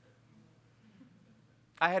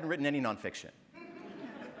 I hadn't written any nonfiction.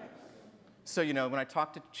 So, when I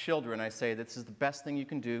talk to children, I say this is the best thing you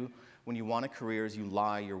can do when you want a career is you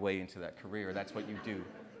lie your way into that career. That's what you do.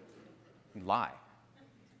 You lie.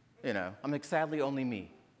 I'm like, sadly, only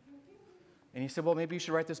me. And he said, well, maybe you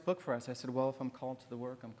should write this book for us. I said, well, if I'm called to the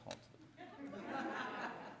work, I'm called to the work.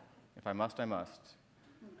 If I must, I must.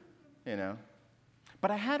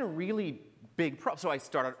 But I had a really big problem.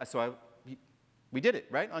 So we did it,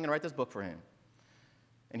 right? I'm going to write this book for him.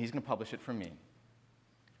 And he's going to publish it for me.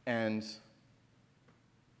 And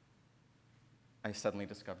I suddenly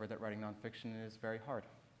discovered that writing nonfiction is very hard.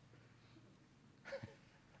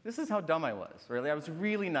 This is how dumb I was, really. I was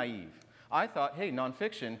really naive. I thought, hey,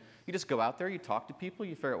 nonfiction, you just go out there, you talk to people,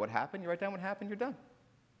 you figure out what happened, you write down what happened, you're done.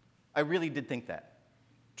 I really did think that.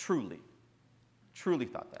 Truly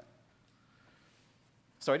thought that.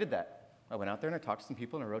 So I did that. I went out there and I talked to some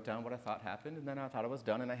people and I wrote down what I thought happened, and then I thought I was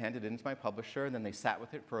done and I handed it in to my publisher, and then they sat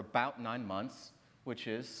with it for about 9 months, which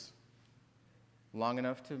is long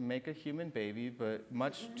enough to make a human baby, but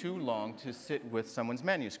much too long to sit with someone's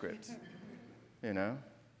manuscript, And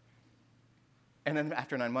then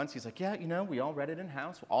after 9 months, he's like, yeah, we all read it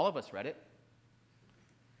in-house. All of us read it.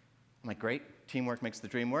 I'm like, great. Teamwork makes the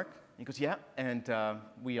dream work. He goes, yeah, and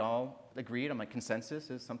we all agreed. I'm like, consensus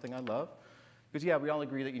is something I love. He goes, yeah, we all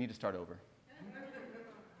agree that you need to start over.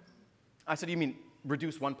 I said, you mean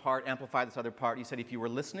reduce one part, amplify this other part? He said, if you were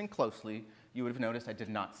listening closely, you would have noticed I did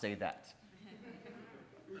not say that.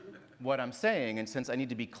 What I'm saying, and since I need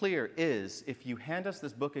to be clear, is if you hand us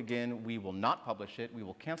this book again, we will not publish it, we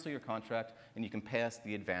will cancel your contract, and you can pay us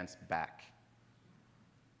the advance back,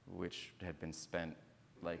 which had been spent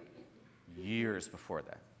years before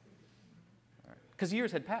that. Because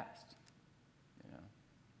years had passed.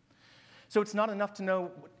 So it's not enough to know,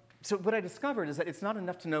 so what I discovered is that it's not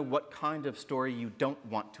enough to know what kind of story you don't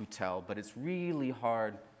want to tell, but it's really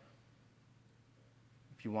hard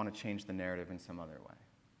if you want to change the narrative in some other way.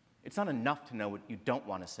 It's not enough to know what you don't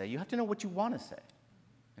want to say. You have to know what you want to say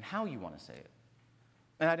and how you want to say it.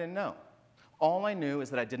 And I didn't know. All I knew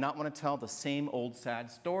is that I did not want to tell the same old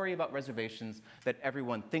sad story about reservations that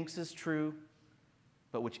everyone thinks is true,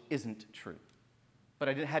 but which isn't true. But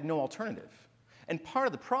I had no alternative. And part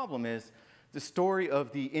of the problem is the story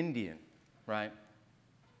of the Indian, right?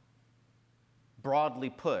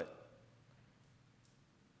 Broadly put,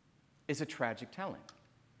 is a tragic telling.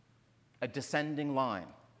 a descending line.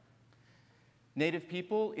 Native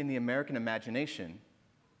people in the American imagination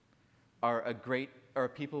are a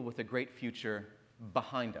people with a great future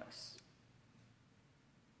behind us.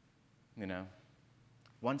 You know,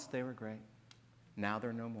 once they were great, now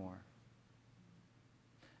they're no more.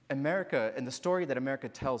 America, and the story that America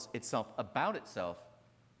tells itself about itself,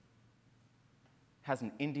 has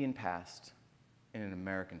an Indian past and an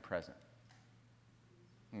American present.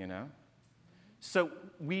 You know? So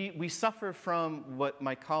we suffer from what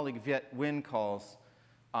my colleague Viet Nguyen calls,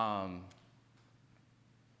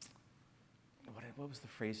 what was the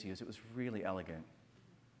phrase he used? It was really elegant.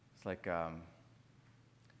 It's like,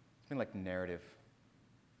 something like narrative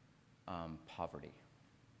poverty.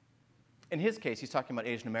 In his case, he's talking about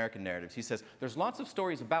Asian American narratives. He says, there's lots of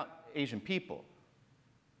stories about Asian people.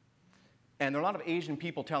 And there are a lot of Asian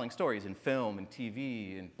people telling stories in film and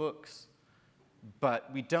TV and books.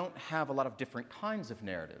 But we don't have a lot of different kinds of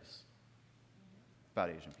narratives about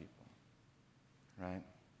Asian people, right?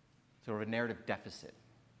 Sort of a narrative deficit.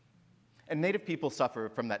 And Native people suffer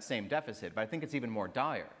from that same deficit, but I think it's even more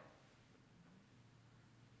dire.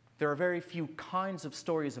 There are very few kinds of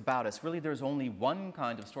stories about us. Really, there's only one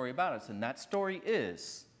kind of story about us, and that story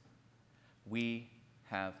is we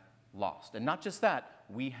have lost. And not just that,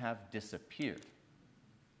 we have disappeared.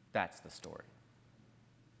 That's the story.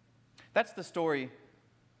 That's the story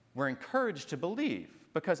we're encouraged to believe,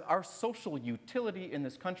 because our social utility in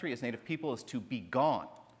this country as Native people is to be gone.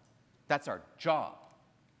 That's our job.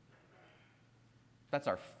 That's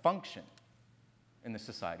our function in this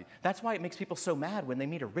society. That's why it makes people so mad when they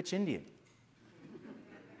meet a rich Indian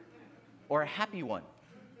or a happy one.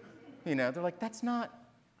 You know, they're like, that's not,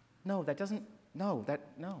 no, that doesn't, no, that,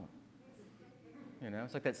 no. You know,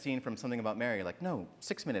 it's like that scene from Something About Mary, like, no,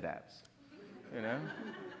 6-minute abs, you know?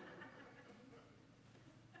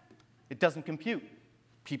 It doesn't compute.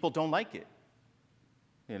 People don't like it,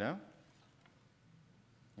 you know?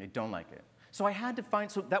 They don't like it. So I had to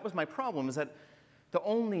find, so that was my problem, is that the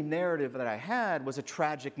only narrative that I had was a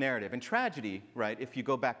tragic narrative. And tragedy, right, if you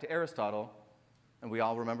go back to Aristotle, and we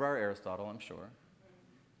all remember our Aristotle, I'm sure,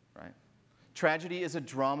 right? Tragedy is a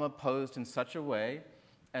drama posed in such a way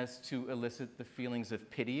as to elicit the feelings of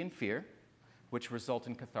pity and fear, which result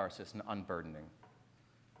in catharsis and unburdening,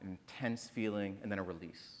 an intense feeling, and then a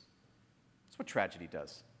release. That's what tragedy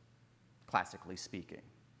does, classically speaking,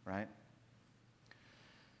 right?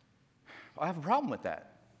 I have a problem with that.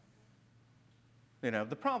 You know,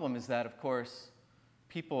 the problem is that, of course,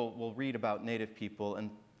 people will read about Native people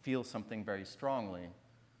and feel something very strongly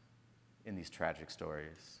in these tragic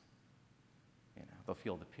stories. You know, they'll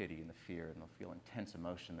feel the pity and the fear, and they'll feel intense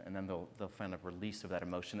emotion, and then they'll find a release of that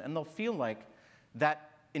emotion, and they'll feel like that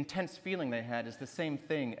intense feeling they had is the same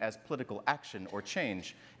thing as political action or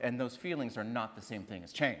change, and those feelings are not the same thing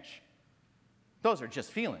as change. Those are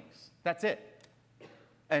just feelings. That's it.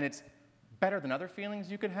 And it's better than other feelings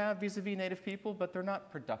you could have vis-a-vis Native people, but they're not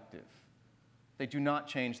productive. They do not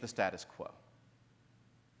change the status quo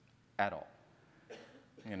at all,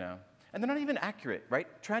 you know? And they're not even accurate, right?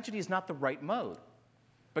 Tragedy is not the right mode,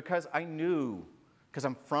 because I knew, because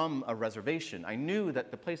I'm from a reservation, I knew that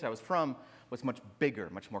the place I was from was much bigger,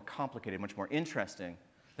 much more complicated, much more interesting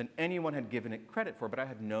than anyone had given it credit for, but I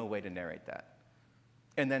had no way to narrate that.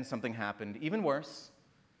 And then something happened even worse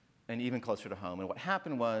and even closer to home. And what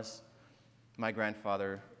happened was my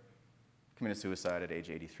grandfather committed suicide at age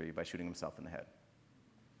 83 by shooting himself in the head.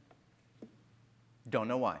 Don't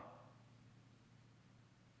know why.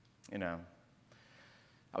 You know,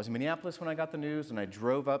 I was in Minneapolis when I got the news, and I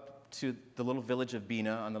drove up to the little village of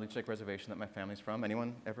Bena on the Leech Lake Reservation that my family's from.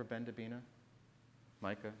 Anyone ever been to Bena?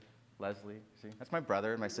 Micah, Leslie, see? That's my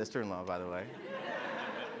brother and my sister-in-law, by the way.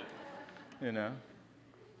 You know?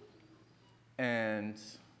 And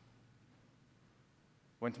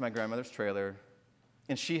went to my grandmother's trailer,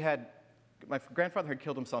 and my grandfather had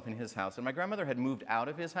killed himself in his house, and my grandmother had moved out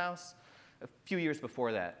of his house a few years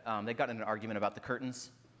before that. They got in an argument about the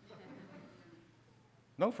curtains.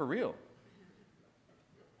 No, for real.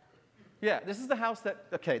 Yeah, this is the house that,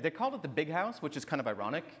 okay, they called it the big house, which is kind of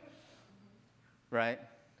ironic, right?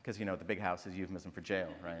 Because, you know, the big house is euphemism for jail,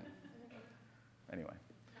 right? Anyway,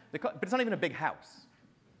 but it's not even a big house.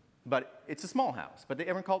 But it's a small house, but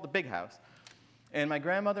everyone called it the big house. And my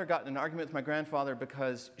grandmother got in an argument with my grandfather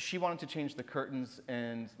because she wanted to change the curtains,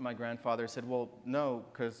 and my grandfather said, well, no,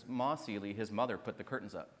 because Ma Seeley, his mother, put the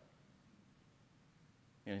curtains up.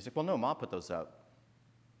 And he's like, well, no, Ma put those up.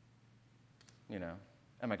 You know?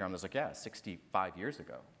 And my grandmother's like, yeah, 65 years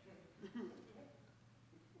ago.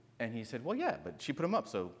 And he said, well, yeah, but she put them up,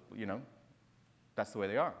 so, you know, that's the way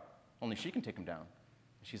they are. Only she can take them down.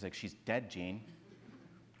 She's like, she's dead, Gene.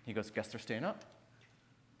 He goes, guess they're staying up.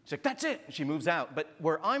 She's like, that's it. And she moves out. But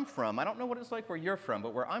where I'm from, I don't know what it's like where you're from,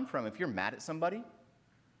 but where I'm from, if you're mad at somebody, you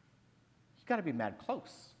got to be mad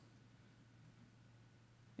close.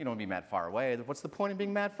 You don't want to be mad far away. What's the point of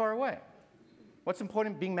being mad far away? What's the point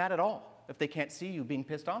of being mad at all if they can't see you being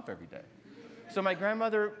pissed off every day? So my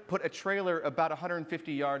grandmother put a trailer about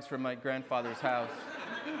 150 yards from my grandfather's house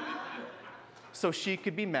so she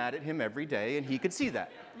could be mad at him every day and he could see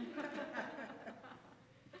that.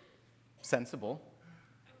 Sensible.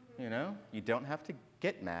 You know, you don't have to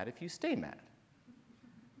get mad if you stay mad.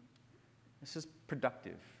 This is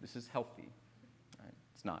productive. This is healthy. Right?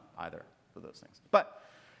 It's not either of those things. But,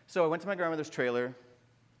 so I went to my grandmother's trailer.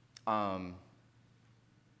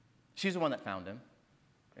 She's the one that found him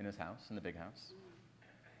in his house, in the big house.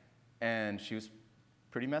 And she was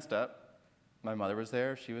pretty messed up. My mother was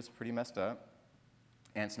there. She was pretty messed up.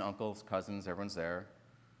 Aunts and uncles, cousins, everyone's there.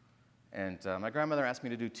 And my grandmother asked me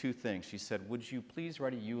to do two things. She said, would you please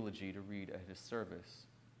write a eulogy to read at his service?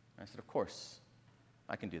 I said, of course,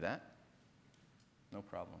 I can do that. No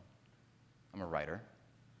problem. I'm a writer.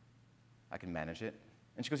 I can manage it.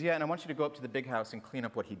 And she goes, yeah, and I want you to go up to the big house and clean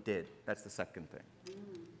up what he did. That's the second thing.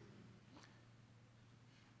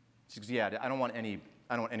 She goes, yeah, I don't want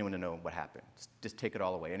anyone to know what happened. Just take it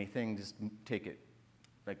all away. Anything, just take it.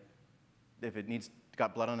 Like, if it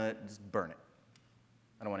got blood on it, just burn it.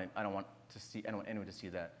 I don't want anyone to see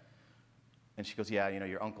that. And she goes, yeah, you know,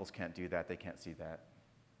 your uncles can't do that. They can't see that.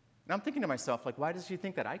 And I'm thinking to myself, like, why does she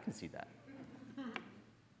think that I can see that?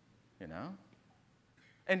 You know?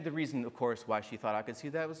 And the reason, of course, why she thought I could see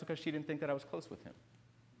that was because she didn't think that I was close with him.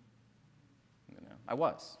 You know, I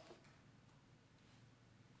was.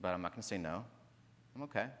 But I'm not going to say no. I'm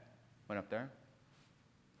okay. Went up there.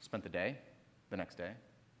 Spent the next day,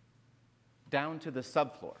 down to the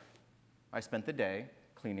subfloor. I spent the day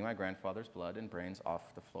cleaning my grandfather's blood and brains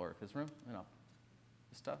off the floor of his room and up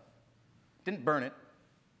the stuff. Didn't burn it.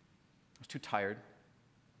 I was too tired.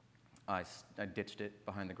 I ditched it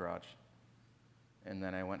behind the garage. And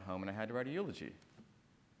then I went home and I had to write a eulogy.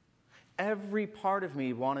 Every part of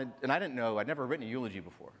me wanted, and I didn't know, I'd never written a eulogy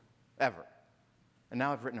before, ever. And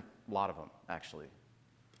now I've written a lot of them, actually.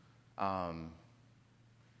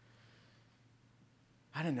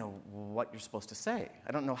 I didn't know what you're supposed to say.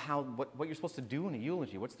 I don't know what you're supposed to do in a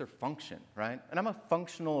eulogy. What's their function, right? And I'm a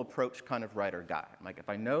functional approach kind of writer guy. I'm like, if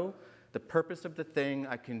I know the purpose of the thing,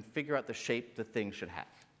 I can figure out the shape the thing should have.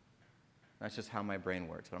 That's just how my brain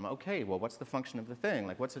works. But I'm like, okay, well, what's the function of the thing?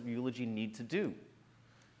 Like, what's a eulogy need to do?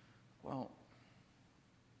 Well,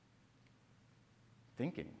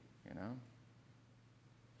 thinking, you know?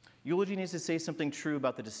 Eulogy needs to say something true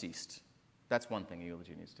about the deceased. That's one thing a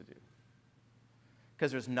eulogy needs to do.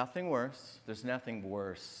 Because there's nothing worse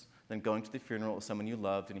than going to the funeral of someone you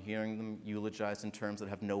loved and hearing them eulogized in terms that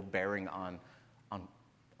have no bearing on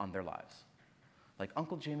their lives. Like,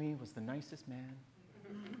 Uncle Jimmy was the nicest man.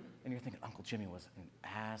 And you're thinking, Uncle Jimmy was an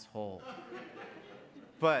asshole.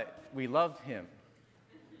 But we loved him.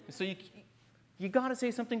 So you got to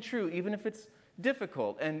say something true, even if it's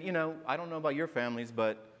difficult. And, you know, I don't know about your families,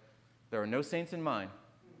 but there are no saints in mine,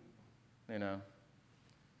 you know.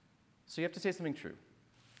 So you have to say something true.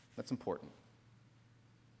 That's important.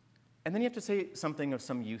 And then you have to say something of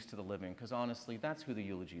some use to the living, because honestly, that's who the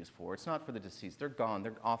eulogy is for. It's not for the deceased. They're gone.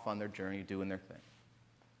 They're off on their journey doing their thing.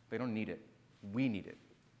 They don't need it. We need it.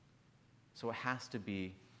 So it has to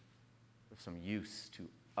be of some use to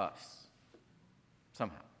us,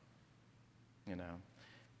 somehow, you know.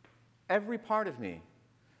 Every part of me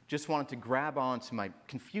just wanted to grab onto my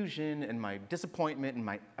confusion and my disappointment and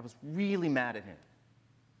I was really mad at him.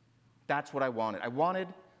 That's what I wanted.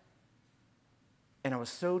 And I was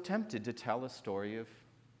so tempted to tell a story of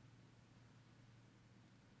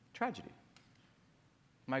tragedy.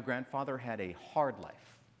 My grandfather had a hard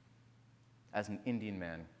life as an Indian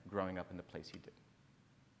man growing up in the place he did.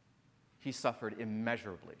 He suffered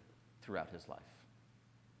immeasurably throughout his life.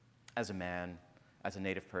 As a man, as a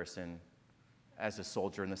Native person, as a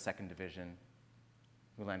soldier in the 2nd Division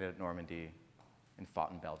who landed at Normandy and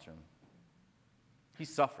fought in Belgium. He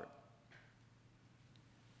suffered.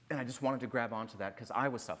 And I just wanted to grab onto that because I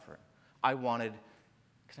was suffering. I wanted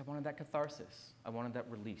that catharsis. I wanted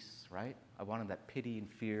that release, right? I wanted that pity and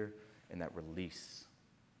fear and that release.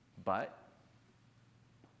 But,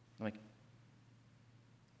 I'm like,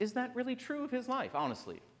 is that really true of his life,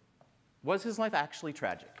 honestly? Was his life actually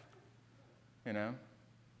tragic? You know?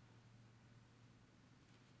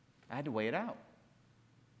 I had to weigh it out.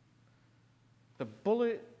 The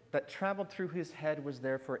bullet that traveled through his head was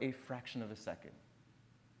there for a fraction of a second,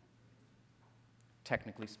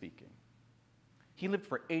 technically speaking. He lived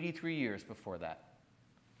for 83 years before that.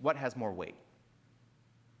 what has more weight?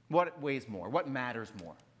 What weighs more? What matters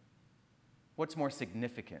more? What's more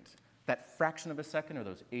significant? That fraction of a second or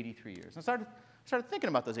those 83 years? I started thinking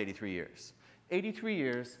about those 83 years. 83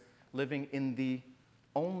 years living in the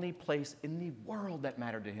only place in the world that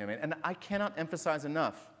mattered to him. And I cannot emphasize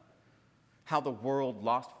enough how the world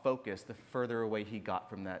lost focus the further away he got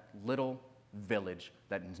from that little village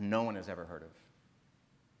that no one has ever heard of.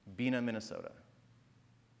 Bena, Minnesota.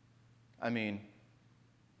 I mean,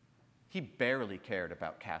 he barely cared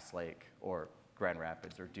about Cass Lake or Grand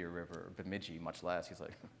Rapids or Deer River or Bemidji, much less. He's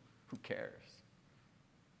like, who cares?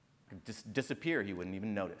 Could just disappear, he wouldn't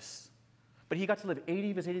even notice. But he got to live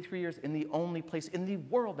 80 of his 83 years in the only place in the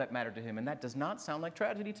world that mattered to him, and that does not sound like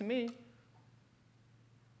tragedy to me.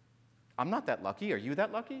 I'm not that lucky. Are you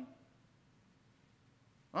that lucky?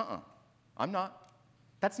 I'm not.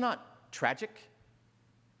 That's not tragic.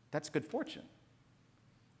 That's good fortune.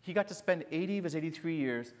 He got to spend 80 of his 83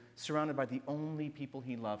 years surrounded by the only people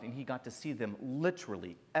he loved, and he got to see them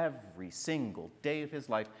literally every single day of his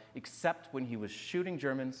life, except when he was shooting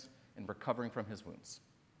Germans and recovering from his wounds.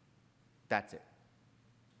 That's it.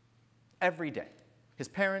 Every day. His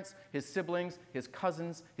parents, his siblings, his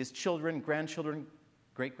cousins, his children, grandchildren,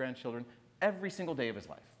 great-grandchildren, every single day of his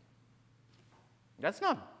life. That's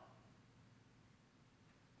not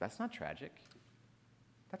tragic.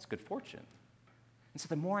 That's good fortune. And so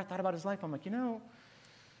the more I thought about his life, I'm like,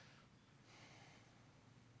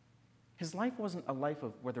 his life wasn't a life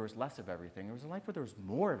of where there was less of everything. It was a life where there was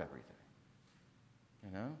more of everything.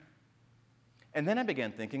 And then I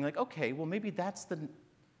began thinking, like, okay, well, maybe that's the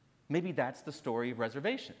story of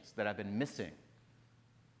reservations that I've been missing.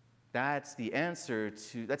 That's the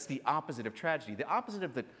that's the opposite of tragedy. The opposite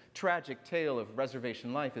of the tragic tale of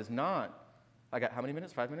reservation life is not, I got how many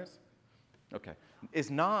minutes? 5 minutes? Okay. Is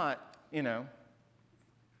not,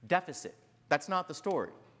 deficit. That's not the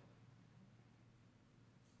story.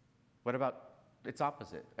 What about its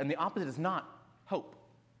opposite? And the opposite is not hope.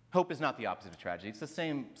 Hope is not the opposite of tragedy. It's the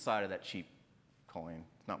same side of that cheap coin.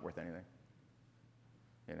 It's not worth anything.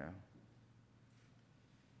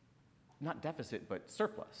 Not deficit, but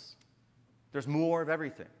surplus. There's more of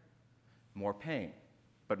everything. More pain,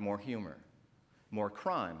 but more humor. More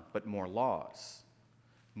crime, but more laws.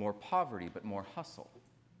 More poverty, but more hustle.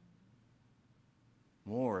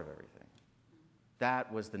 More of everything.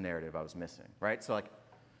 That was the narrative I was missing, right? So,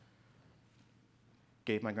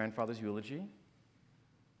 gave my grandfather's eulogy,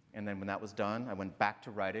 and then when that was done, I went back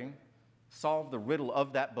to writing, solved the riddle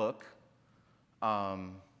of that book,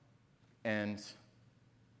 and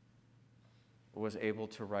was able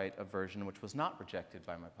to write a version which was not rejected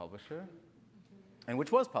by my publisher, and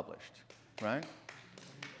which was published, right?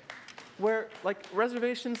 Where,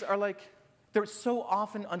 reservations are they're so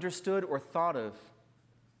often understood or thought of,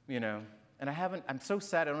 and I'm so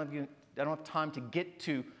sad I don't have time to get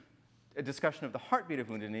to a discussion of the heartbeat of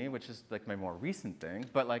Wounded Knee, which is my more recent thing,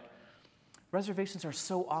 but reservations are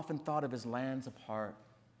so often thought of as lands apart.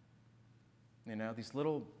 These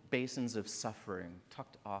little basins of suffering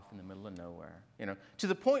tucked off in the middle of nowhere. To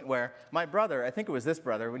the point where my brother, I think it was this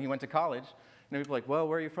brother, when he went to college, people were like, well,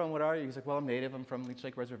 where are you from? What are you? He's like, well, I'm native. I'm from Leech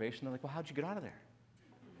Lake Reservation. They're like, well, how'd you get out of there?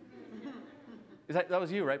 That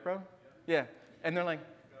was you, right, bro? Yeah. And they're like,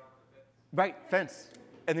 right, fence.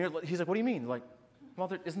 And he's like, what do you mean? Like,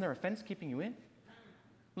 well, isn't there a fence keeping you in?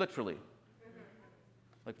 Literally.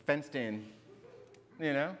 Fenced in,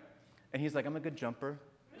 And he's like, I'm a good jumper.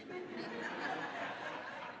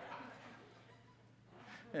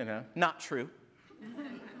 Not true.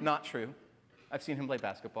 Not true. I've seen him play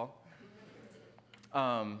basketball.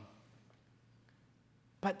 But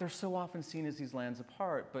they're so often seen as these lands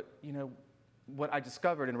apart. But, what I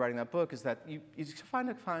discovered in writing that book is that you kind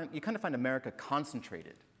of find America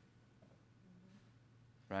concentrated,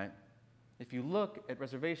 right? If you look at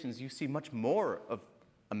reservations, you see much more of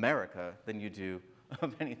America than you do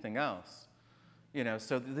of anything else.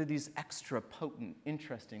 So they're these extra potent,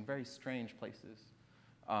 interesting, very strange places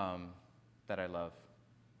that I love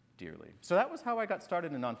dearly. So that was how I got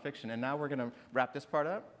started in nonfiction, and now we're going to wrap this part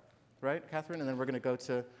up, right, Katherine? And then we're going to go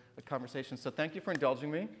to a conversation. So thank you for indulging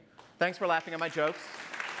me. Thanks for laughing at my jokes.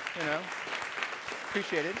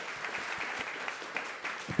 Appreciate it.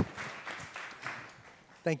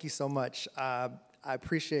 Thank you so much. I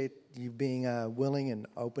appreciate you being willing and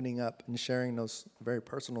opening up and sharing those very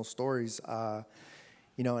personal stories. And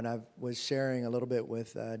I was sharing a little bit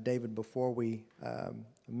with David before we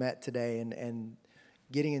met today, and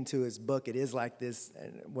getting into his book, it is like this,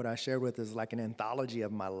 and what I shared with is like an anthology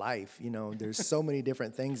of my life. There's so many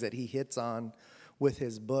different things that he hits on with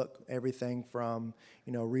his book, everything from,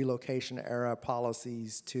 relocation era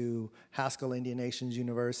policies to Haskell Indian Nations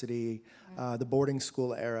University, the boarding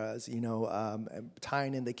school eras,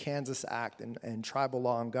 tying in the Kansas Act and tribal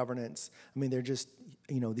law and governance. I mean, they're just,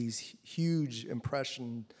 these huge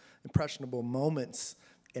impressionable moments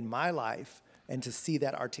in my life. And to see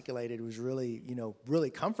that articulated was really,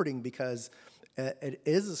 really comforting, because it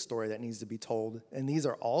is a story that needs to be told. And these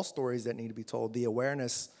are all stories that need to be told. The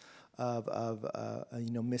awareness of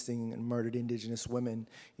missing and murdered Indigenous women,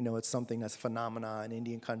 it's something that's a phenomenon in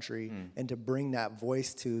Indian country. And to bring that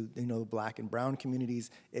voice to, the Black and brown communities,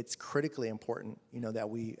 it's critically important, that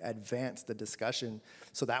we advance the discussion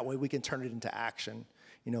so that way we can turn it into action.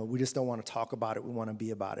 We just don't want to talk about it. We want to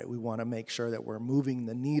be about it. We want to make sure that we're moving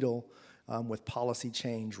the needle with policy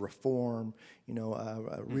change, reform,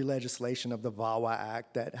 re-legislation of the VAWA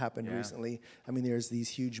Act that happened recently. I mean, there's these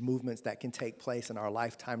huge movements that can take place in our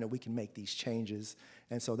lifetime that we can make these changes.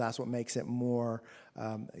 And so that's what makes it more,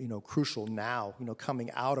 crucial now,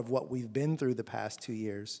 coming out of what we've been through the past 2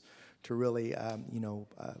 years, to really,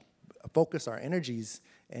 focus our energies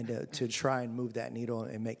and to try and move that needle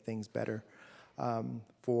and make things better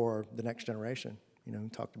for the next generation. You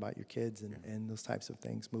talked about your kids and those types of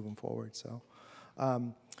things moving forward. So,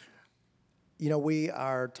 we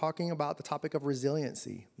are talking about the topic of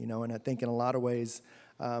resiliency, and I think in a lot of ways,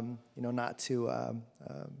 not to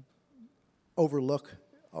overlook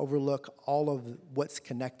all of what's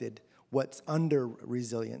connected, what's under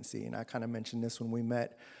resiliency. And I kind of mentioned this when we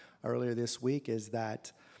met earlier this week, is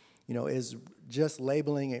that, is just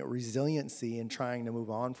labeling it resiliency and trying to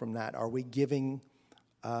move on from that. Are we giving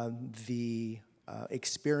the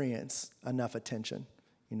experience enough attention?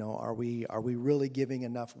 Are we really giving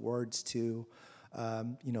enough words to,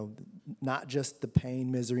 not just the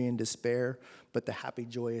pain, misery, and despair, but the happy,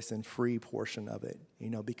 joyous, and free portion of it?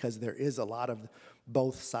 Because there is a lot of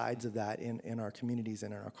both sides of that in our communities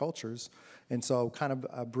and in our cultures. And so, kind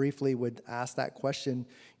of briefly, would ask that question: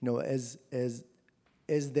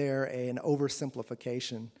 is there an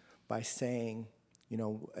oversimplification by saying,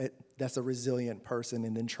 that's a resilient person,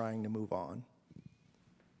 and then trying to move on?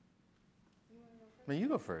 Well, you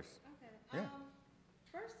go first. Okay. Yeah.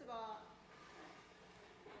 First of all,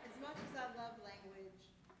 as much as I love language,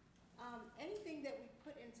 anything that we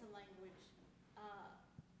put into language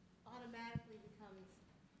automatically becomes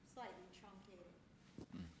slightly truncated,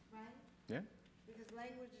 right? Yeah. Because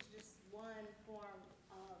language is just one form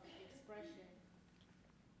of expression.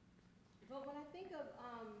 But when I think of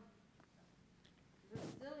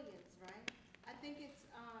resilience, right, I think it's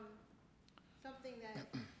something that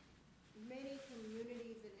many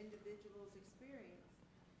communities and individuals experience.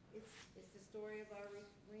 It's the story of our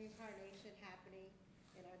reincarnation happening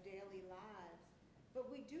in our daily lives. But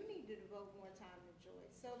we do need to devote more time to joy.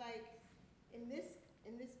 So, like in this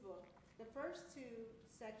book, the first two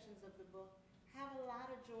sections of the book have a lot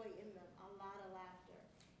of joy in them, a lot of laughter.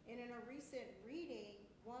 And in a recent reading,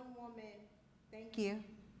 one woman, thank you.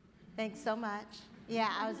 Thanks so much. Yeah,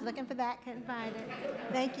 I was looking for that, couldn't find it.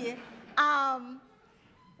 Thank you.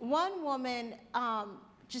 One woman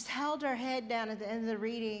just held her head down at the end of the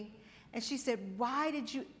reading, and she said, "Why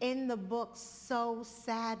did you end the book so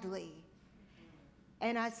sadly?"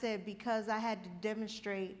 And I said, "Because I had to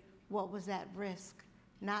demonstrate what was at risk,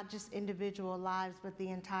 not just individual lives, but the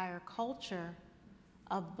entire culture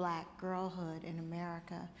of Black girlhood in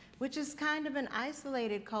America," which is kind of an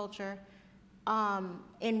isolated culture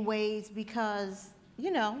in ways because,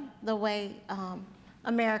 the way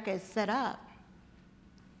America is set up.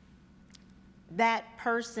 That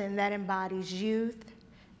person that embodies youth,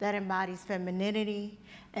 that embodies femininity,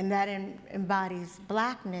 and that embodies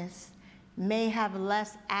Blackness may have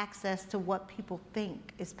less access to what people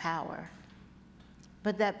think is power.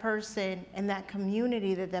 But that person and that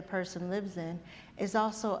community that person lives in is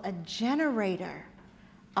also a generator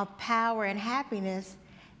of power and happiness.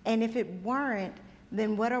 And if it weren't,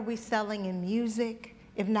 then what are we selling in music,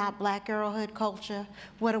 if not Black girlhood culture?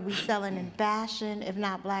 What are we selling in fashion, if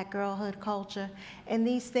not Black girlhood culture? And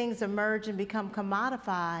these things emerge and become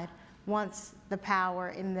commodified once the power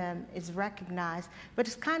in them is recognized. But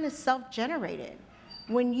it's kind of self-generated.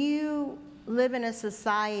 When you live in a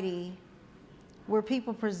society where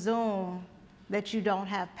people presume that you don't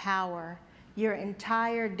have power, your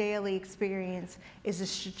entire daily experience is a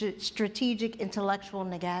strategic intellectual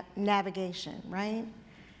navigation, right?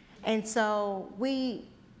 And so we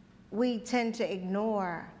tend to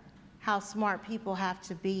ignore how smart people have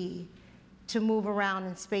to be to move around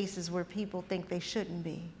in spaces where people think they shouldn't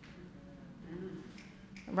be,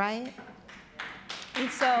 right? And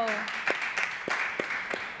so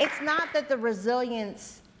it's not that the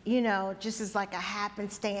resilience you know, just as like a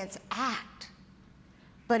happenstance act.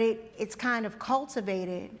 But it's kind of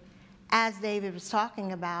cultivated, as David was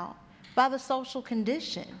talking about, by the social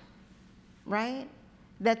condition, right?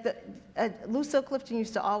 That Lucille Clifton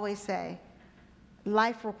used to always say,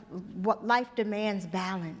 life demands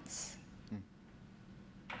balance.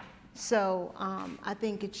 So I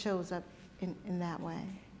think it shows up in that way.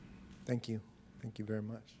 Thank you. Thank you very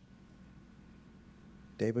much.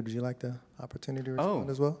 David, would you like the opportunity to respond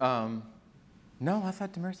as well? No, I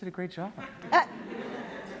thought DaMaris did a great job.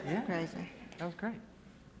 Yeah, Crazy. that was great.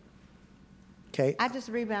 Kate? I just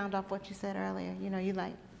rebound off what you said earlier. You know, you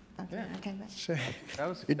like, okay, Yeah. okay, but Sure. That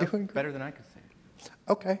was, You're that was doing great. better than I could say.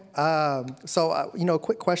 Okay. You know, a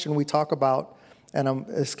quick question we talk about, and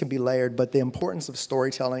this can be layered, but the importance of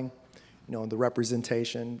storytelling, you know, the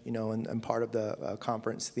representation, you know, and part of the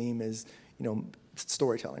conference theme is, you know,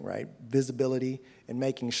 storytelling, right? Visibility and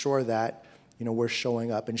making sure that, you know, we're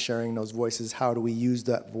showing up and sharing those voices. How do we use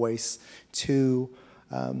that voice to,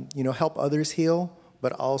 you know, help others heal,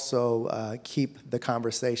 but also keep the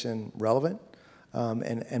conversation relevant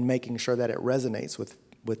and making sure that it resonates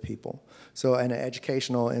with people. So in an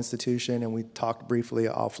educational institution, and we talked briefly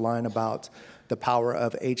offline about the power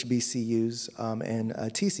of HBCUs and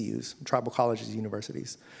TCUs, tribal colleges and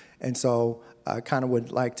universities. And so I kind of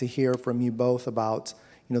would like to hear from you both about,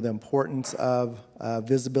 you know, the importance of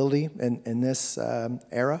visibility in this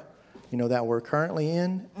era, you know, that we're currently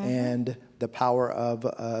in, and the power of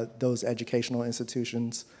those educational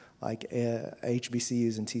institutions like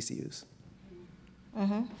HBCUs and TCUs.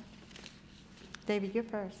 David, you're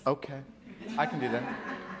first. Okay, I can do that.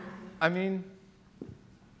 I mean,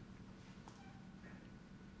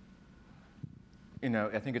 you know,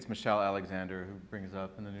 I think it's Michelle Alexander who brings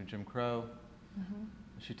up in the new Jim Crow.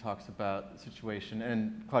 She talks about the situation,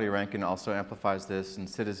 and Claudia Rankin also amplifies this in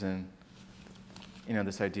Citizen, you know,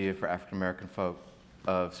 this idea for African American folk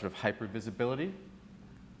of sort of hypervisibility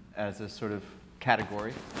as a sort of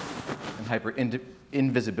category, and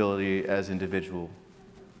invisibility as individual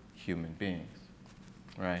human beings,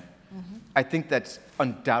 right? I think that's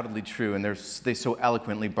undoubtedly true, and they so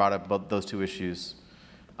eloquently brought up both those two issues.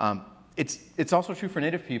 It's also true for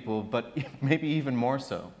Native people, but maybe even more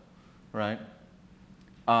so, right?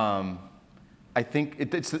 I think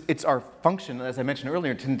it's our function, as I mentioned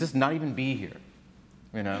earlier, to just not even be here,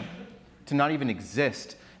 you know, to not even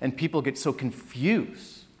exist. And people get so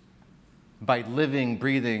confused by living,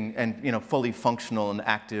 breathing, and, you know, fully functional and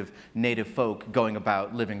active Native folk going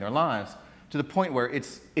about living their lives, to the point where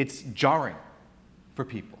it's jarring for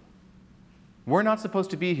people. We're not supposed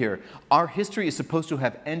to be here. Our history is supposed to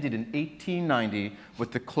have ended in 1890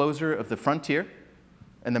 with the closure of the frontier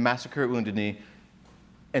and the massacre at Wounded Knee,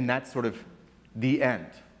 and that's sort of the end.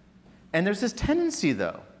 And there's this tendency,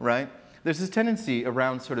 though, right? There's this tendency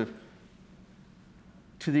around sort of,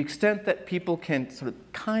 to the extent that people can sort of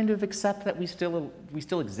kind of accept that we still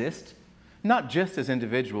exist, not just as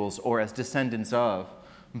individuals or as descendants of,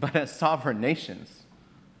 but as sovereign nations,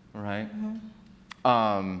 right?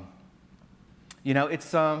 You know, it's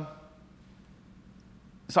so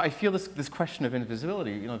I feel this question of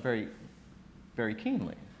invisibility, you know, very, very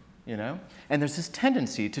keenly, you know? And there's this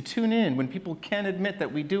tendency to tune in when people can admit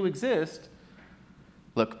that we do exist.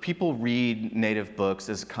 Look, people read Native books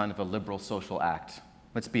as kind of a liberal social act.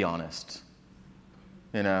 Let's be honest,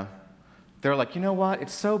 you know? They're like, you know what?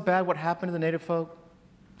 It's so bad what happened to the Native folk.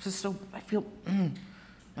 It's just so, I feel,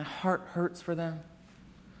 my heart hurts for them.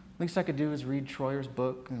 Least I could do is read Treuer's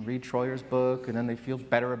book, and then they feel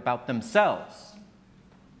better about themselves,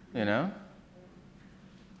 you know?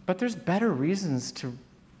 But there's better reasons to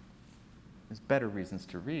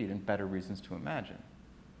read and better reasons to imagine,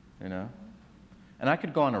 you know? And I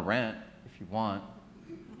could go on a rant if you want,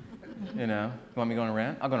 you know? You want me to go on a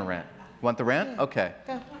rant? I'll go on a rant. You want the rant? Okay.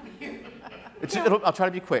 I'll try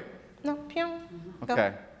to be quick. No, pew.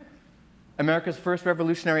 Okay. America's first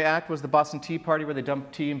revolutionary act was the Boston Tea Party, where they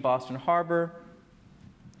dumped tea in Boston Harbor.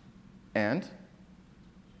 And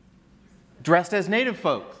dressed as Native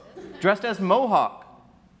folk, dressed as Mohawk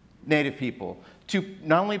Native people, to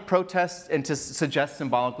not only protest and to suggest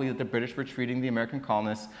symbolically that the British were treating the American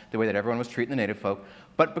colonists the way that everyone was treating the Native folk,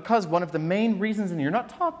 but because one of the main reasons, and you're not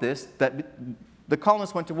taught this, that the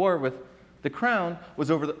colonists went to war with the Crown was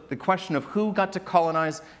over the question of who got to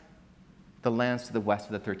colonize the lands to the west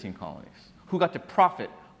of the 13 colonies. Who got to profit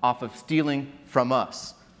off of stealing from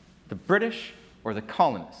us? The British or the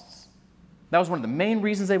colonists? That was one of the main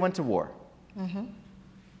reasons they went to war.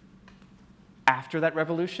 After that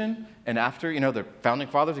revolution, and after, you know, the founding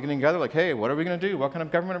fathers are getting together, like, hey, what are we going to do? What kind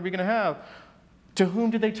of government are we going to have? To whom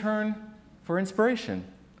did they turn for inspiration?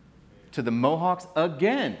 to the Mohawks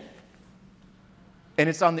again. And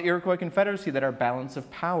it's on the Iroquois Confederacy that our balance of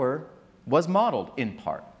power was modeled, in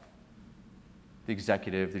part. The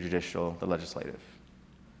executive, the judicial, the legislative.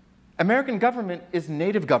 American government is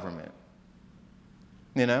native government,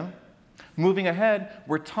 you know? Moving ahead,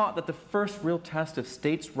 we're taught that the first real test of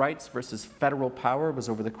states' rights versus federal power was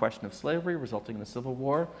over the question of slavery, resulting in the Civil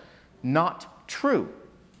War. Not true.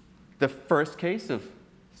 The first case of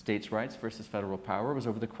states' rights versus federal power was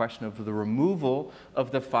over the question of the removal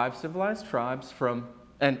of the 5 civilized tribes from,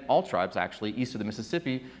 and all tribes actually, east of the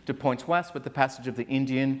Mississippi to points west with the passage of the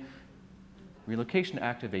Indian Relocation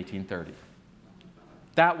Act of 1830.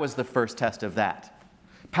 That was the first test of that.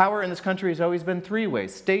 Power in this country has always been 3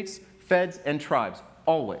 ways: states, feds, and tribes,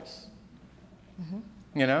 always.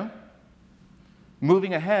 You know?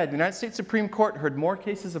 Moving ahead, the United States Supreme Court heard more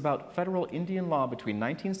cases about federal Indian law between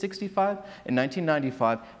 1965 and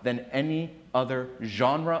 1995 than any other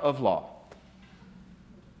genre of law.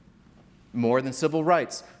 More than civil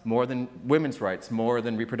rights, more than women's rights, more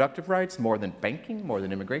than reproductive rights, more than banking, more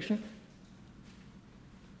than immigration,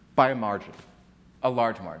 by a margin, a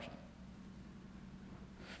large margin.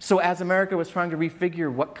 So as America was trying to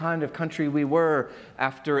refigure what kind of country we were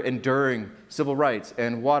after enduring civil rights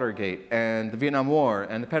and Watergate and the Vietnam War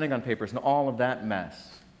and the Pentagon Papers and all of that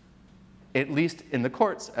mess, at least in the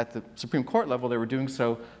courts, at the Supreme Court level, they were doing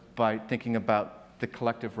so by thinking about the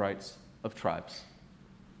collective rights of tribes.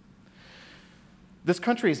 This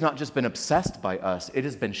country has not just been obsessed by us, it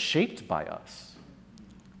has been shaped by us.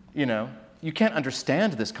 You know? You can't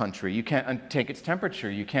understand this country. You can't take its temperature.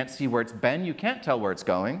 You can't see where it's been. You can't tell where it's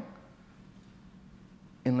going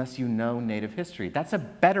unless you know Native history. That's a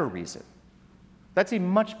better reason. That's a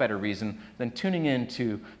much better reason than tuning in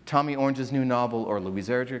to Tommy Orange's new novel or Louise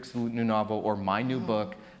Erdrich's new novel or my new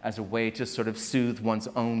book as a way to sort of soothe one's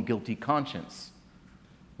own guilty conscience,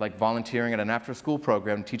 like volunteering at an after-school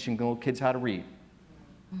program teaching little kids how to read.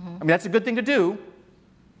 I mean, that's a good thing to do.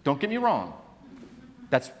 Don't get me wrong.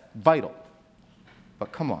 That's vital.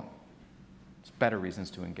 But come on, there's better reasons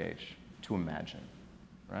to engage, to imagine,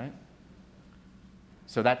 right?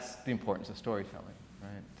 So that's the importance of storytelling,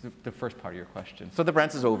 right? The first part of your question. So the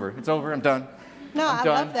rant is over. It's over. I'm done. No, I'm I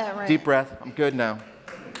done. love that rant. Deep breath. I'm good now.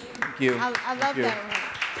 Thank you. I love that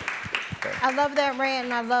rant. Okay. I love that rant,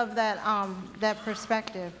 and I love that that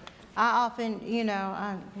perspective. I often, you know,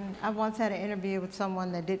 I once had an interview with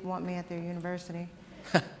someone that didn't want me at their university,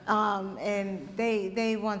 and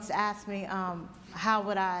they once asked me, how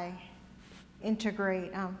would I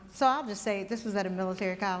integrate? So I'll just say, this was at a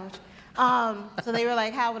military college. So they were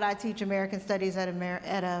like, how would I teach American studies at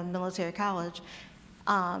a military college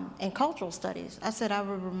and cultural studies? I said I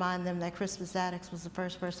would remind them that Crispus Attucks was the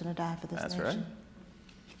first person to die for this nation. That's right.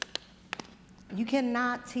 You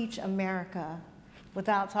cannot teach America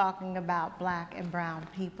without talking about Black and brown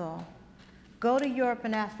people. Go to Europe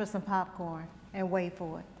and ask for some popcorn and wait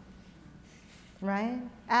for it. Right?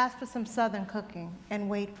 Ask for some Southern cooking and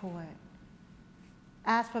wait for it.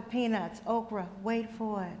 Ask for peanuts, okra, wait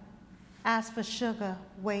for it. Ask for sugar,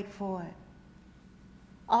 wait for it.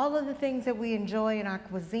 All of the things that we enjoy in our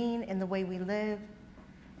cuisine and the way we live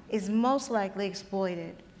is most likely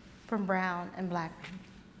exploited from brown and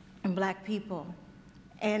black people.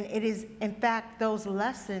 And it is, in fact, those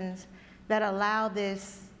lessons that allow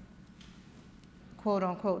this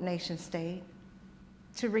quote-unquote nation state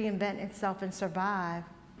to reinvent itself and survive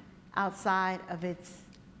outside of its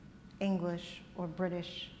English or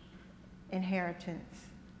British inheritance.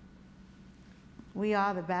 We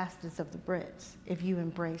are the bastards of the Brits, if you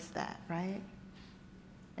embrace that, right?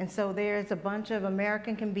 And so there's a bunch of,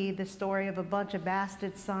 American can be the story of a bunch of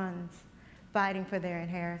bastard sons fighting for their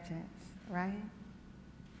inheritance, right?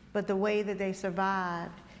 But the way that they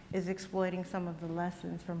survived is exploiting some of the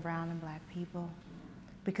lessons from brown and black people,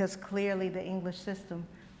 because clearly the English system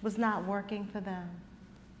was not working for them.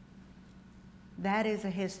 That is a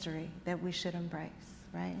history that we should embrace,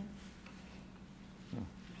 right?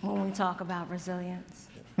 When we talk about resilience.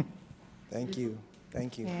 Thank you.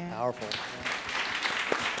 Thank you. Yeah. Powerful.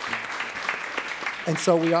 And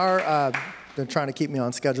so we are, they're trying to keep me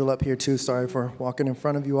on schedule up here too. Sorry for walking in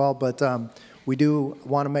front of you all, but we do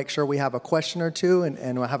want to make sure we have a question or two,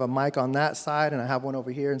 and I have a mic on that side, and I have one over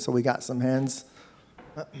here, and so we got some hands.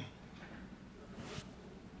 Go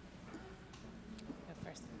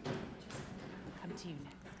first. Come to you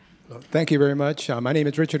next. Thank you very much. My name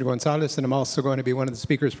is Richard Gonzalez, and I'm also going to be one of the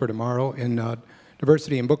speakers for tomorrow in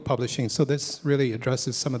diversity in book publishing. So this really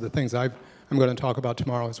addresses some of the things I'm going to talk about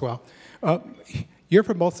tomorrow as well. You're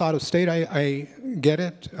from both sides of state. I get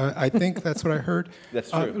it. I think that's what I heard.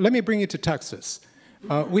 That's true. Let me bring you to Texas.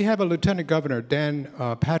 We have a lieutenant governor, Dan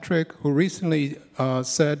Patrick, who recently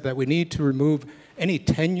said that we need to remove any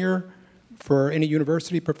tenure for any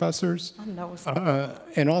university professors,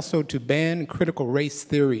 and also to ban critical race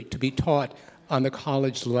theory to be taught on the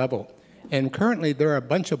college level. And currently, there are a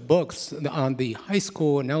bunch of books on the high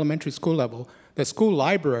school and elementary school level that school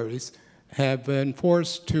libraries have been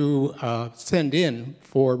forced to send in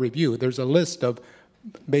for review. There's a list of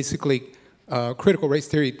basically critical race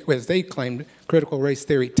theory, as they claimed, critical race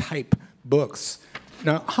theory type books.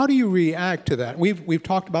 Now, how do you react to that? We've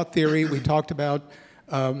talked about theory, we talked about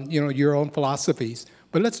your own philosophies,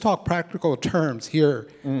 but let's talk practical terms here,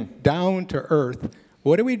 down to earth.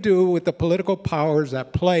 What do we do with the political powers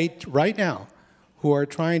at play right now who are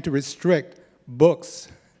trying to restrict books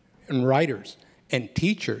and writers and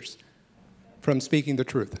teachers from speaking the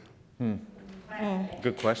truth?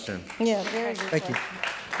 Good question. Yeah, very good. Thank you.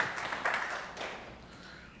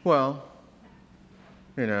 Well,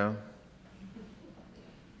 I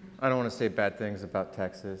don't want to say bad things about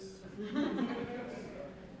Texas.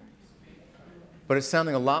 But it's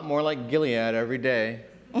sounding a lot more like Gilead every day,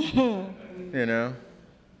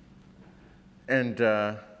 And,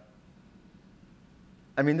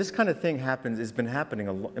 this kind of thing has been happening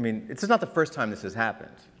a lot. It's not the first time this has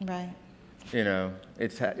happened. Right.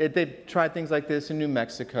 They've tried things like this in New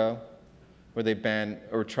Mexico, where they banned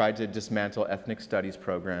or tried to dismantle ethnic studies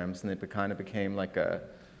programs, and it kind of became like a,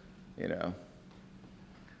 it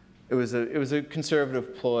was a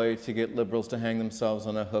conservative ploy to get liberals to hang themselves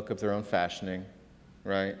on a hook of their own fashioning,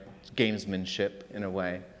 right? Gamesmanship in a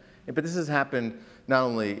way. But this has happened not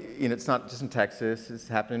only, it's not just in Texas, it's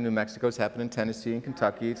happened in New Mexico, it's happened in Tennessee and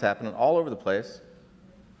Kentucky, it's happening all over the place,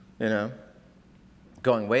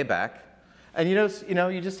 going way back. And you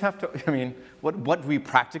just have to, what we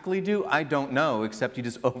practically do, I don't know, except you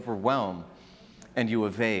just overwhelm and you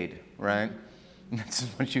evade, right? And that's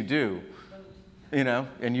what you do,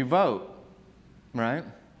 and you vote, right?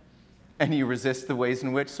 And you resist the ways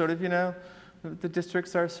in which sort of, the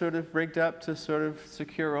districts are sort of rigged up to sort of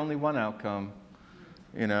secure only one outcome,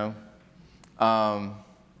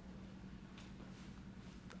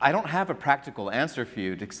 I don't have a practical answer for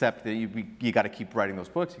you, except that you got to keep writing those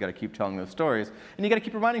books, you got to keep telling those stories, and you got to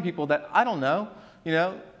keep reminding people that, I don't know,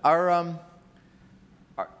 our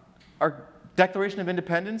Declaration of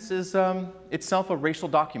Independence is itself a racial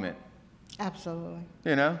document. Absolutely.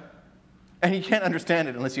 And you can't understand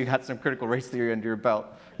it unless you got some critical race theory under your belt.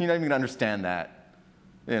 You're not even going to understand that,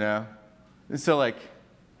 And so,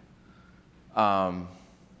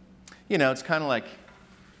 it's kind of like,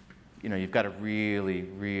 you've got a really,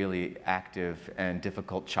 really active and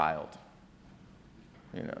difficult child.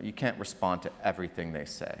 You can't respond to everything they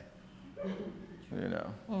say. And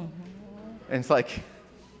it's like,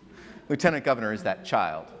 Lieutenant Governor is that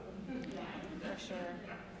child. For sure.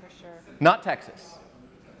 Not Texas.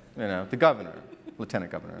 The governor,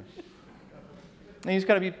 Lieutenant Governor. And he's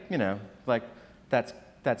got to be, like, that's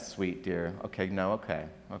sweet, dear. Okay, no, okay.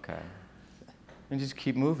 And just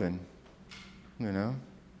keep moving, I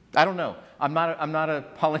don't know. I'm not a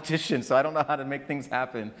politician, so I don't know how to make things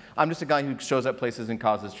happen. I'm just a guy who shows up places and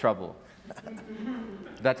causes trouble.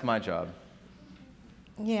 That's my job.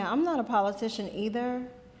 Yeah, I'm not a politician either,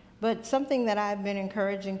 but something that I've been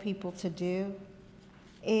encouraging people to do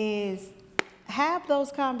is have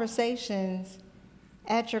those conversations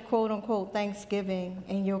at your quote-unquote Thanksgiving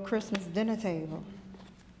and your Christmas dinner table.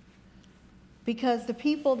 Because the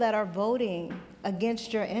people that are voting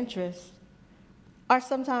against your interests are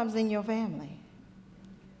sometimes in your family.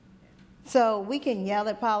 So we can yell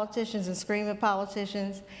at politicians and scream at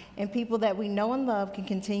politicians, and people that we know and love can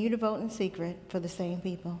continue to vote in secret for the same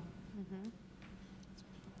people.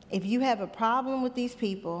 If you have a problem with these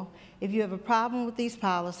people, if you have a problem with these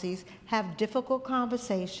policies, have difficult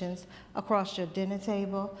conversations across your dinner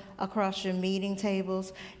table, across your meeting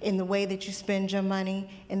tables, in the way that you spend your money,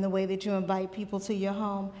 in the way that you invite people to your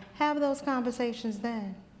home. Have those conversations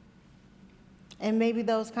then. And maybe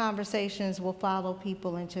those conversations will follow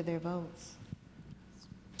people into their votes.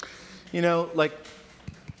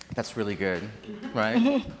 That's really good,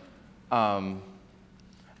 right?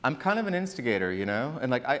 I'm kind of an instigator,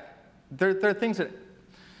 and there are things that,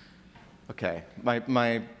 okay,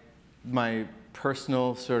 my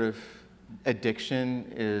personal sort of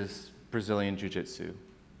addiction is Brazilian Jiu-Jitsu,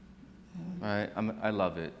 right? I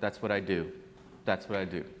love it. That's what I do.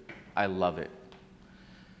 I love it.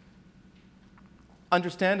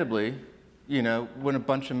 Understandably, when a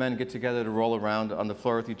bunch of men get together to roll around on the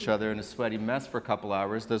floor with each other in a sweaty mess for a couple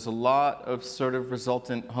hours, there's a lot of sort of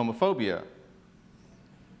resultant homophobia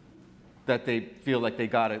that they feel like they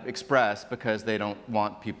got to express because they don't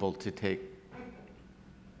want people to take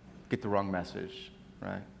get the wrong message,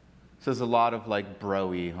 right? So there's a lot of like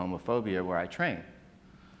bro-y homophobia where I train.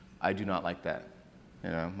 I do not like that. You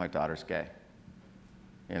know, my daughter's gay,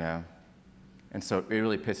 you know? And so it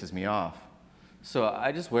really pisses me off. So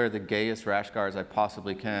I just wear the gayest rash guards I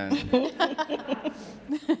possibly can.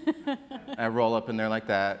 I roll up in there like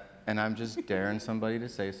that, and I'm just daring somebody to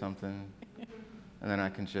say something, and then I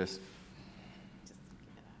can just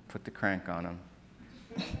put the crank on them,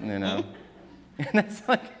 you know? And that's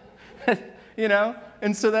like, you know?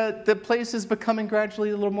 And so that the place is becoming gradually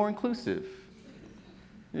a little more inclusive,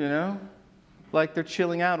 you know? Like they're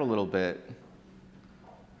chilling out a little bit.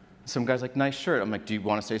 Some guy's like, nice shirt. I'm like, do you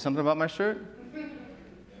want to say something about my shirt?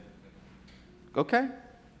 Okay,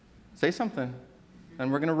 say something, and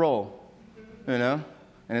we're gonna roll, you know?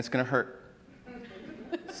 And it's gonna hurt.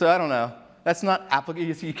 So I don't know. That's not applicable.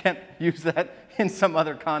 You can't use that in some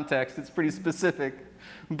other context. It's pretty specific,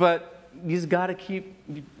 but you just gotta keep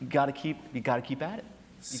at it. You gotta keep at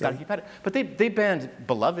it. But they banned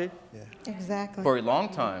Beloved. Yeah. Exactly. For a long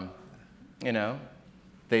time, you know.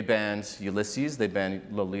 They banned Ulysses. They banned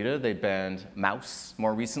Lolita. They banned Mouse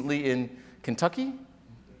more recently in Kentucky.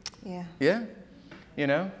 Yeah. Yeah, you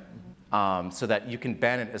know. So that you can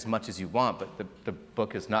ban it as much as you want, but the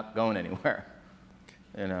book is not going anywhere,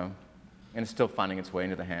 you know. And it's still finding its way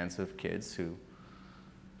into the hands of kids who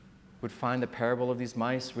would find the parable of these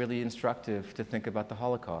mice really instructive to think about the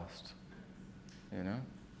Holocaust, you know?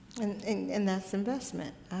 And that's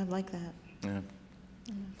investment. I like that. Yeah.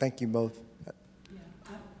 Thank you both.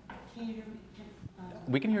 Can you hear me?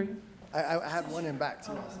 We can hear you. I had one in back,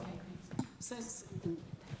 too.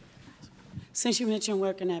 Since you mentioned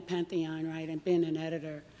working at Pantheon, right, and being an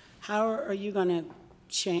editor, how are you going to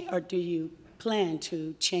change, or do you plan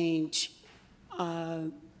to change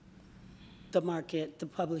the market, the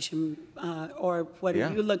publishing, or what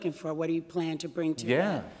are you looking for? What do you plan to bring to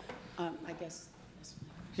that? I guess.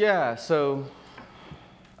 Yeah, so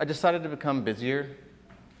I decided to become busier.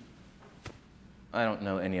 I don't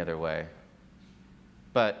know any other way.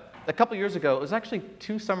 But a couple years ago, it was actually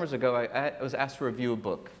 2 summers ago, I was asked to review a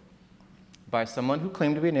book by someone who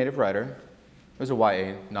claimed to be a native writer. It was a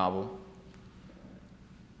YA novel.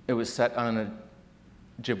 It was set on a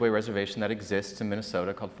Ojibwe reservation that exists in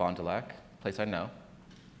Minnesota called Fond du Lac, a place I know.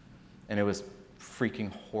 And it was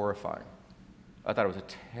freaking horrifying. I thought it was a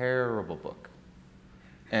terrible book.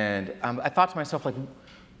 And I thought to myself, like,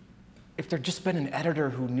 if there'd just been an editor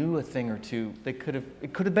who knew a thing or two, it could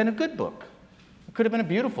have been a good book. It could have been a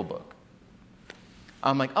beautiful book.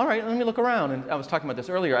 I'm like, all right, let me look around. And I was talking about this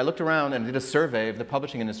earlier. I looked around and did a survey of the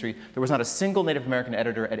publishing industry. There was not a single Native American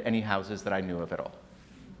editor at any houses that I knew of at all.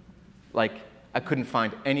 Like, I couldn't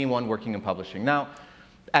find anyone working in publishing. Now,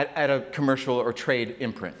 at a commercial or trade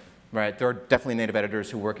imprint, right, there are definitely Native editors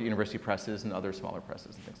who work at university presses and other smaller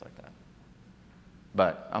presses and things like that.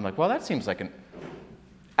 But I'm like, well, that seems like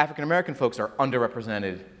African American folks are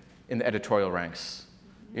underrepresented in the editorial ranks,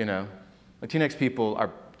 you know? Latinx people are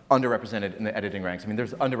underrepresented in the editing ranks. I mean,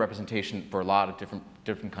 there's underrepresentation for a lot of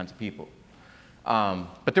different kinds of people.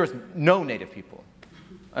 But there was no Native people.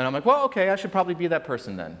 And I'm like, well, okay, I should probably be that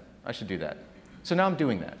person then. I should do that. So now I'm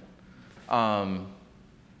doing that.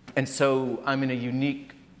 And so I'm in a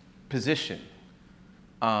unique position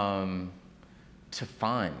to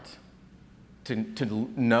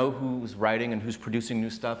know who's writing and who's producing new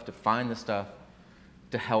stuff, to find the stuff,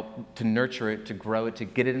 to help, to nurture it, to grow it, to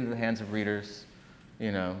get it into the hands of readers,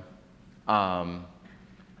 you know,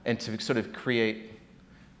 and to sort of create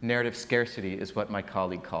narrative scarcity is what my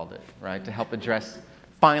colleague called it, right? To help address,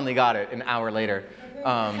 finally got it an hour later,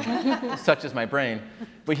 such is my brain.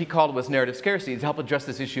 What he called was narrative scarcity, to help address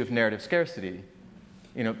this issue of narrative scarcity,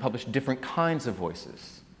 you know, publish different kinds of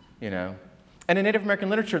voices, you know. And in Native American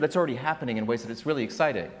literature, that's already happening in ways that it's really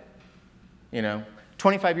exciting, you know.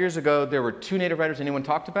 25 years ago, there were 2 Native writers anyone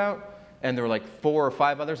talked about, and there were like 4 or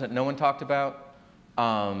 5 others that no one talked about.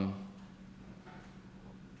 I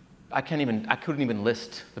couldn't even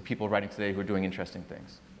list the people writing today who are doing interesting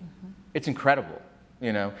things. Mm-hmm. It's incredible,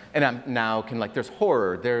 you know. And I'm now there's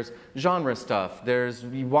horror, there's genre stuff, there's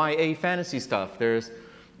YA fantasy stuff, there's,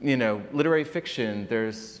 you know, literary fiction,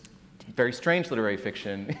 there's very strange literary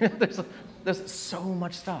fiction. There's so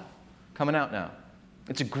much stuff coming out now.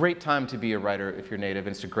 It's a great time to be a writer if you're Native,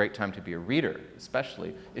 and it's a great time to be a reader,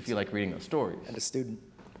 especially if you like reading those stories. And a student.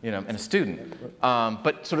 You know, and a student.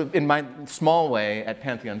 But sort of in my small way at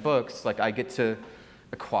Pantheon Books, like I get to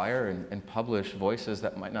acquire and publish voices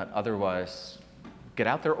that might not otherwise get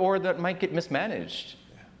out there, or that might get mismanaged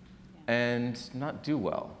and not do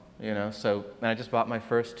well, you know. So, and I just bought my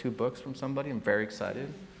first 2 books from somebody. I'm very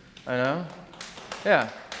excited. I know. Yeah.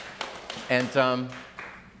 And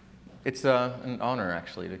It's an honor,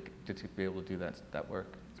 actually, to be able to do that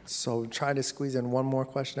work. So try to squeeze in one more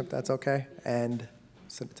question, if that's okay, and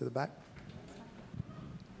send it to the back.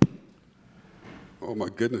 Oh, my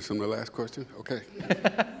goodness, I'm the last question? Okay.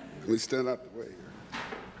 Let me stand out the way here.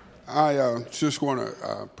 I just want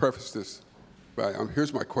to preface this by,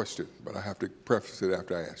 here's my question, but I have to preface it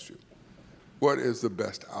after I ask you. What is the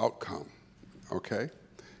best outcome, okay?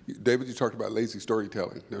 David, you talked about lazy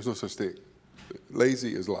storytelling. There's no such thing.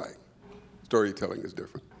 Lazy is lying. Storytelling is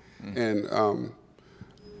different. And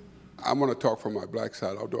I want to talk from my black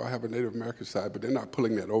side, although I have a Native American side, but they're not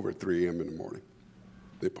pulling that over at 3 a.m. in the morning.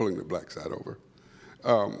 They're pulling the black side over.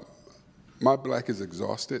 My black is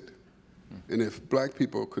exhausted, and if black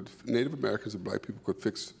people could, Native Americans and black people could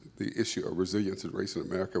fix the issue of resilience and race in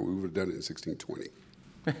America, we would have done it in 1620.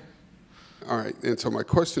 All right, and so my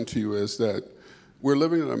question to you is that we're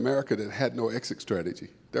living in an America that had no exit strategy.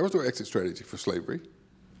 There was no exit strategy for slavery.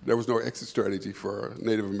 There was no exit strategy for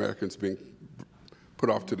Native Americans being put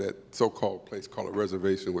off to that so-called place called a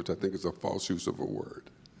reservation, which I think is a false use of a word.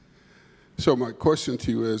 So my question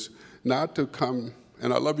to you is not to come,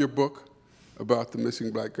 and I love your book about the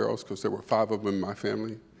missing black girls, because there were 5 of them in my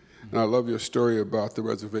family, and I love your story about the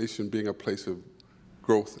reservation being a place of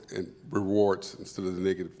growth and rewards instead of the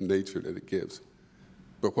negative nature that it gives.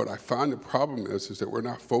 But what I find the problem is that we're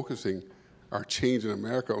not focusing our change in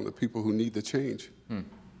America on the people who need the change.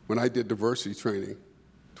 When I did diversity training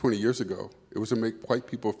 20 years ago, it was to make white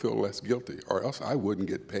people feel less guilty, or else I wouldn't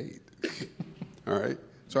get paid. All right?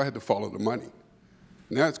 So I had to follow the money.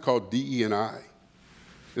 Now it's called DE&I,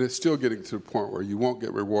 and it's still getting to the point where you won't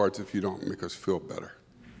get rewards if you don't make us feel better.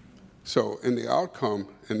 So in the outcome,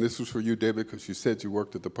 and this was for you, David, because you said you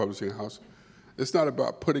worked at the publishing house, it's not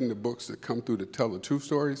about putting the books that come through to tell the true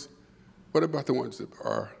stories. What about the ones that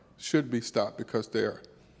should be stopped because it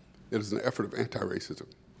is an effort of anti-racism?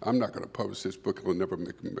 I'm not going to publish this book. It will never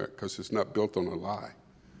make America, because it's not built on a lie.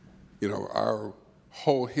 You know, our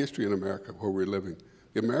whole history in America, where we're living,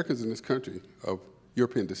 the Americans in this country of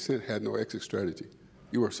European descent had no exit strategy.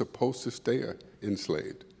 You were supposed to stay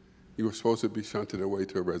enslaved. You were supposed to be shunted away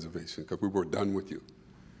to a reservation because we were done with you.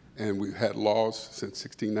 And we've had laws since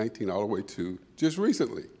 1619 all the way to just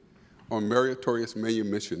recently on meritorious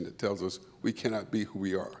manumission that tells us we cannot be who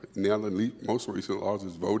we are. Now the most recent laws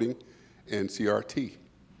is voting and CRT.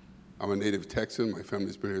 I'm a native Texan. My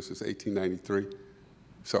family's been here since 1893,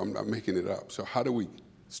 so I'm not making it up. So how do we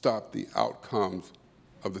stop the outcomes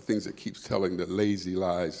of the things that keeps telling the lazy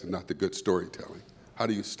lies and not the good storytelling? How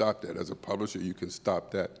do you stop that? As a publisher, you can stop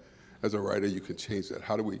that. As a writer, you can change that.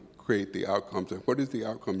 How do we create the outcomes, and what is the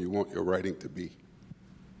outcome you want your writing to be?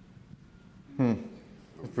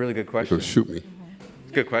 Really good question. So shoot me.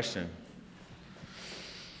 Good question.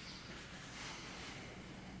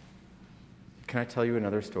 Can I tell you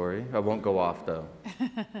another story? I won't go off, though.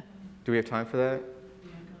 Do we have time for that? Yeah, go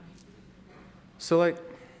ahead. So, like,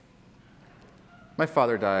 my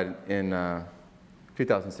father died in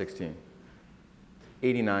 2016,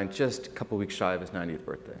 89, just a couple weeks shy of his 90th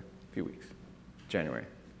birthday, a few weeks, January.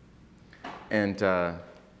 And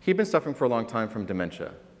he'd been suffering for a long time from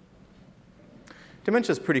dementia.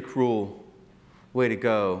 Dementia is a pretty cruel way to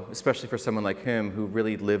go, especially for someone like him who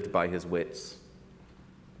really lived by his wits,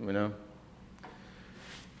 you know?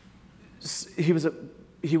 He was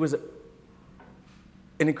an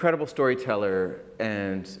incredible storyteller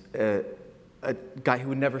and a guy who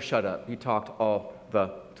would never shut up. He talked all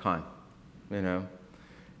the time, you know?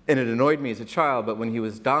 And it annoyed me as a child, but when he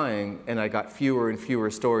was dying and I got fewer and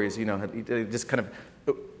fewer stories, you know, it just kind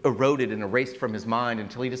of eroded and erased from his mind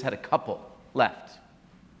until he just had a couple left.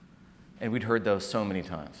 And we'd heard those so many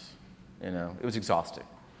times, you know? It was exhausting.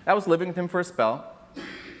 I was living with him for a spell,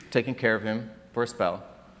 taking care of him for a spell,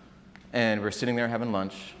 and we were sitting there having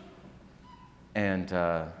lunch, and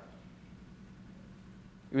it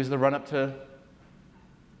was the run-up to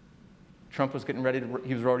Trump was getting ready to,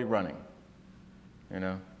 he was already running, you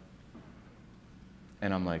know?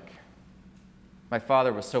 And I'm like, my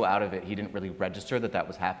father was so out of it, he didn't really register that that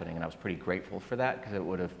was happening, and I was pretty grateful for that because it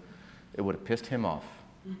would have pissed him off,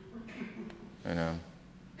 you know?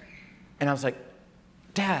 And I was like,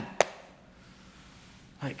 Dad,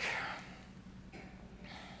 like,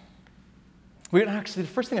 the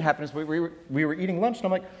first thing that happened is we were eating lunch, and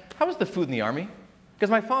I'm like, how was the food in the Army? Because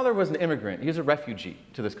my father was an immigrant. He was a refugee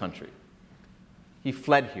to this country. He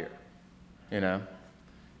fled here, you know?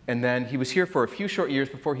 And then he was here for a few short years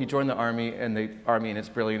before he joined the Army, and the Army in its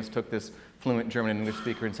brilliance took this fluent German and English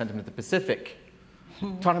speaker and sent him to the Pacific.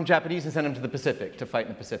 Taught him Japanese and sent him to the Pacific to fight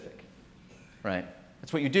in the Pacific, right?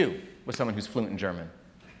 That's what you do with someone who's fluent in German.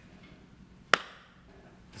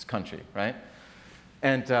 This country, right?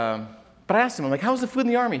 And, but I asked him, I'm like, how was the food in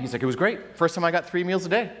the Army? He's like, it was great. First time I got 3 meals a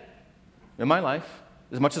day in my life,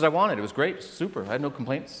 as much as I wanted. It was great, super. I had no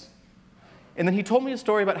complaints. And then he told me a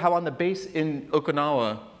story about how on the base in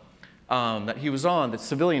Okinawa that he was on, the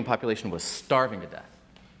civilian population was starving to death.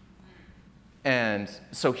 And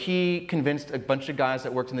so he convinced a bunch of guys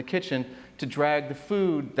that worked in the kitchen to drag the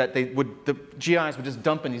food that the GIs would just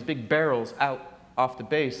dump in these big barrels out off the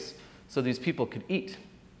base so these people could eat.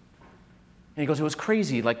 And he goes, it was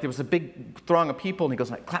crazy. Like, there was a big throng of people, and he goes,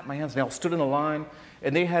 and I clapped my hands, and they all stood in a line,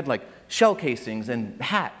 and they had, like, shell casings and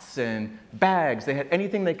hats and bags. They had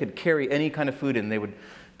anything they could carry any kind of food in. They would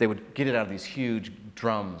get it out of these huge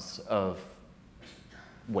drums of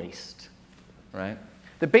waste, right?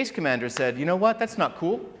 The base commander said, you know what, that's not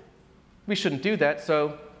cool. We shouldn't do that,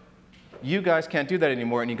 so you guys can't do that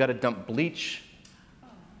anymore, and you got to dump bleach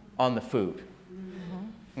on the food,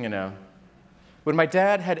 you know. When my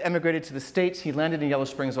dad had emigrated to the States, he landed in Yellow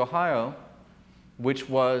Springs, Ohio, which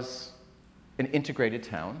was an integrated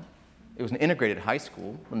town. It was an integrated high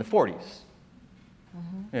school in the 40s,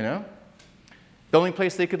 you know. The only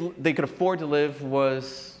place they could afford to live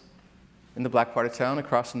was in the black part of town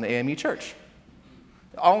across from the AME church.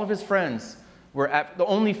 All of his friends were, the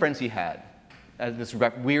only friends he had as this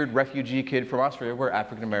weird refugee kid from Australia were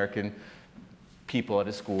African-American people at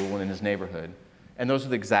his school and in his neighborhood. And those are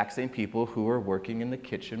the exact same people who were working in the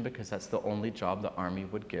kitchen because that's the only job the Army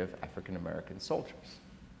would give African-American soldiers,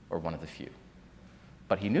 or one of the few.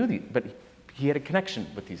 But he knew but he had a connection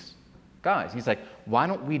with these guys. He's like, why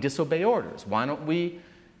don't we disobey orders? Why don't we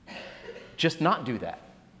just not do that?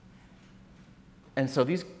 And so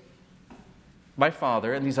my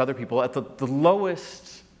father and these other people at the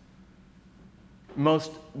lowest,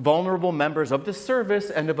 most vulnerable members of the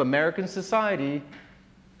service and of American society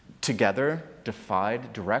together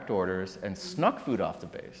defied direct orders and snuck food off the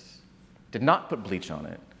base, did not put bleach on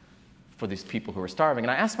it for these people who were starving.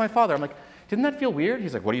 And I asked my father, I'm like, didn't that feel weird?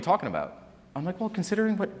 He's like, what are you talking about? I'm like, well,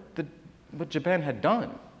 considering what Japan had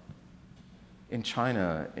done in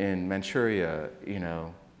China, in Manchuria, you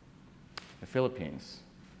know, the Philippines.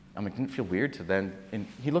 I'm like, didn't it feel weird to then? And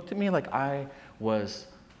he looked at me like I was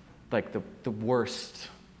like the worst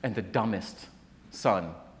and the dumbest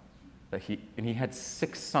son. And he had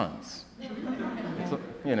 6 sons, so,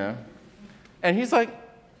 you know. And he's like,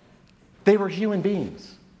 they were human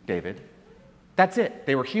beings, David. That's it.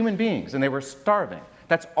 They were human beings, and they were starving.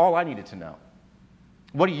 That's all I needed to know.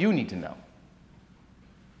 What do you need to know?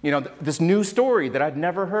 You know, this new story that I'd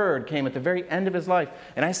never heard came at the very end of his life.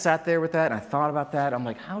 And I sat there with that, and I thought about that. I'm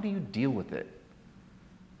like, how do you deal with it?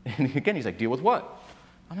 And again, he's like, deal with what?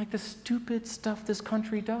 I'm like, the stupid stuff this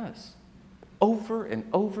country does. Over and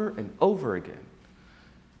over and over again.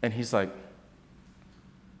 And he's like,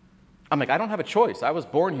 I'm like, I don't have a choice. I was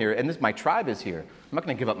born here, and my tribe is here. I'm not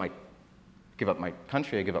going to give up my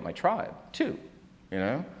country. I give up my tribe, too, you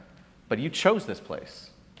know? But you chose this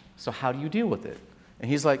place. So how do you deal with it? And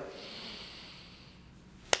he's like,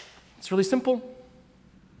 it's really simple.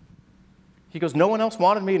 He goes, no one else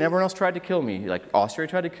wanted me, and everyone else tried to kill me. Like, Austria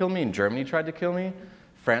tried to kill me, and Germany tried to kill me.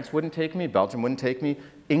 France wouldn't take me, Belgium wouldn't take me,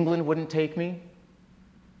 England wouldn't take me.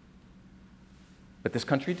 But this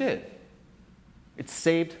country did. It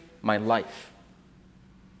saved my life.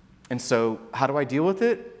 And so how do I deal with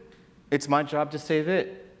it? It's my job to save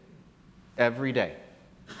it every day.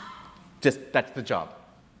 That's the job.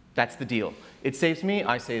 That's the deal. It saves me,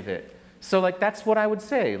 I save it. So like that's what I would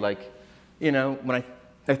say. Like, you know, when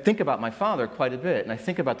I think about my father quite a bit, and I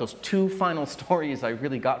think about those 2 final stories I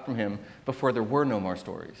really got from him before there were no more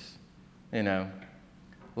stories. You know,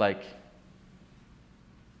 like,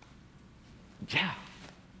 yeah,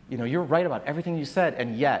 you know, you're right about everything you said,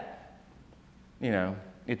 and yet, you know,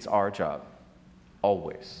 it's our job,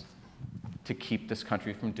 always, to keep this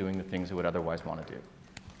country from doing the things it would otherwise want to do,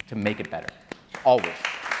 to make it better, always,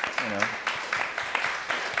 you know.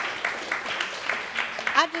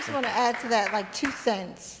 I just want to add to that, like 2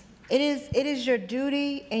 cents. It is your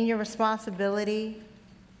duty and your responsibility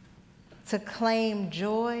to claim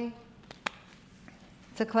joy,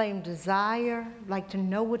 to claim desire, like to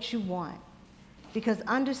know what you want. Because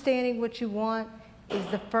understanding what you want is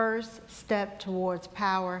the first step towards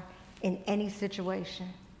power in any situation.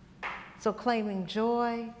 So claiming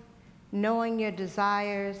joy, knowing your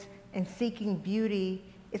desires, and seeking beauty,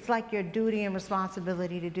 it's like your duty and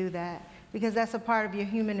responsibility to do that. Because that's a part of your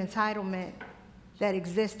human entitlement that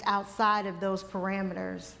exists outside of those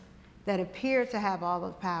parameters that appear to have all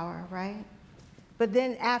of power, right? But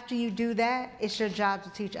then after you do that, it's your job to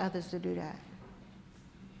teach others to do that.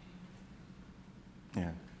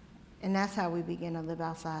 Yeah. And that's how we begin to live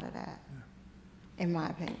outside of that, in my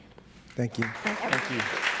opinion. Thank you. Thank you.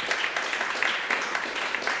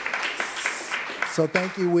 So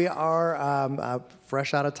thank you. We are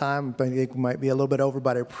fresh out of time. I think we might be a little bit over,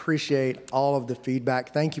 but I appreciate all of the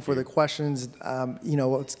feedback. Thank you for the questions. You know,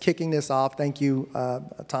 what's kicking this off, thank you,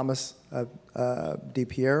 Thomas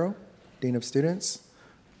DiPiero, Dean of Students.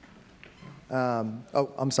 Oh,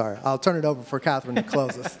 I'm sorry. I'll turn it over for Katherine to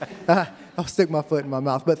close us. I'll stick my foot in my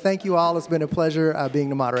mouth. But thank you all. It's been a pleasure being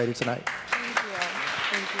the moderator tonight.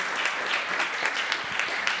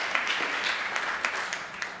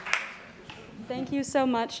 Thank you so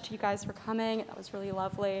much to you guys for coming. That was really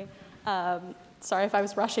lovely. Sorry if I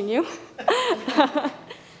was rushing you.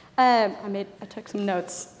 I took some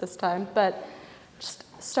notes this time, but just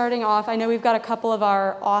starting off, I know we've got a couple of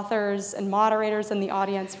our authors and moderators in the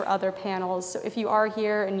audience for other panels. So if you are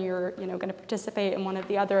here and you're going to participate in one of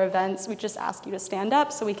the other events, we just ask you to stand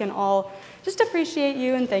up so we can all just appreciate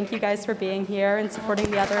you and thank you guys for being here and supporting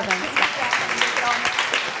the other events.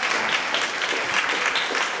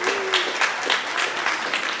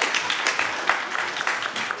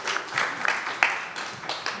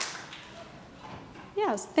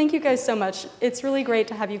 Yes, thank you guys so much. It's really great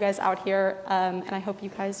to have you guys out here, and I hope you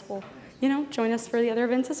guys will, join us for the other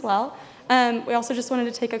events as well. We also just wanted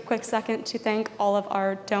to take a quick second to thank all of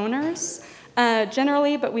our donors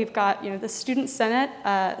generally, but we've got, the Student Senate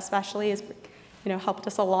especially has, helped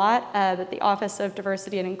us a lot. But the Office of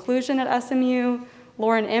Diversity and Inclusion at SMU,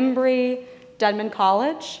 Lauren Embry, Dedman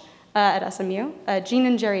College at SMU, Jean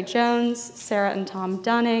and Jerry Jones, Sarah and Tom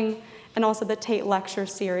Dunning, and also the Tate Lecture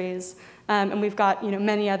Series. And we've got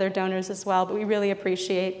many other donors as well, but we really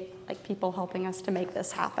appreciate people helping us to make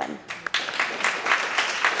this happen.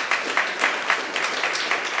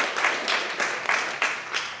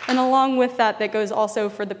 And along with that, that goes also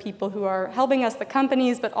for the people who are helping us, the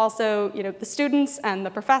companies, but also the students and the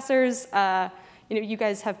professors. You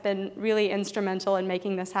guys have been really instrumental in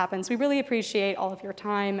making this happen. So we really appreciate all of your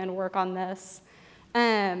time and work on this.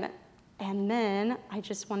 And then I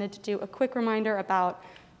just wanted to do a quick reminder about,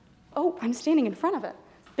 oh, I'm standing in front of it,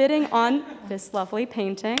 bidding on this lovely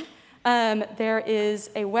painting. There is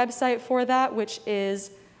a website for that, which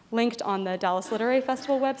is linked on the Dallas Literary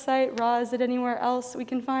Festival website. Ra, is it anywhere else we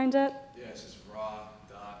can find it? Yes, it's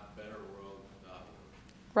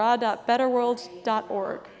ra.betterworld.org.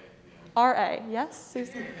 ra.betterworld.org. RA, yes,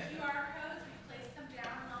 Susan? QR codes, we place them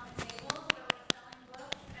down on the tables where we're selling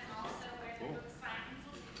books and also where the book signings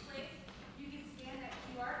will be placed. You can scan that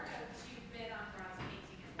QR code to bid on Ra's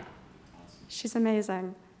painting as well. She's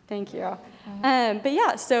amazing. Thank you. But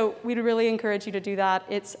yeah, so we'd really encourage you to do that.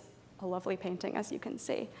 It's a lovely painting, as you can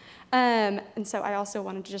see. And so I also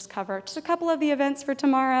wanted to just cover just a couple of the events for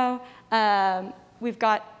tomorrow. We've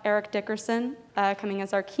got Eric Dickerson coming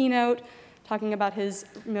as our keynote, talking about his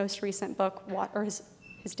most recent book, or his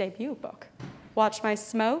debut book, Watch My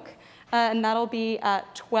Smoke. And that'll be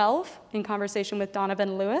at 12 in conversation with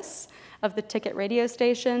Donovan Lewis of the Ticket radio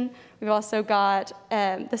station. We've also got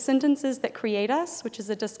The Sentences That Create Us, which is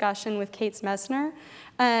a discussion with Kate Messner.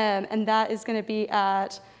 And that is going to be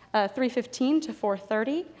at 3:15 to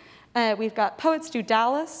 4:30. We've got Poets Do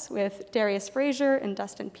Dallas with Darius Frazier and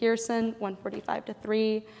Dustin Pearson, 1:45 to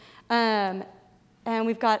 3. And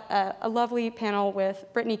we've got a lovely panel with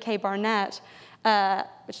Brittany K. Barnett,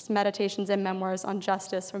 which is Meditations and Memoirs on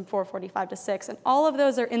Justice from 4:45 to 6. And all of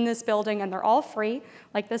those are in this building, and they're all free,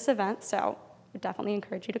 like this event, so we definitely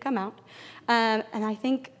encourage you to come out. And I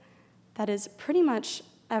think that is pretty much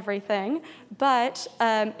everything. But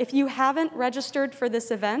if you haven't registered for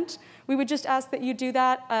this event, we would just ask that you do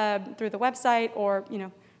that through the website or,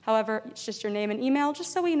 however, it's just your name and email,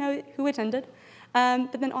 just so we know who attended.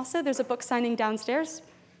 But then also there's a book signing downstairs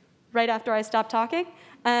right after I stop talking.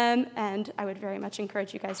 And I would very much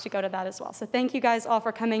encourage you guys to go to that as well. So thank you guys all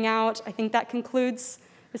for coming out. I think that concludes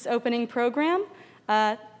this opening program.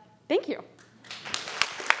 Thank you.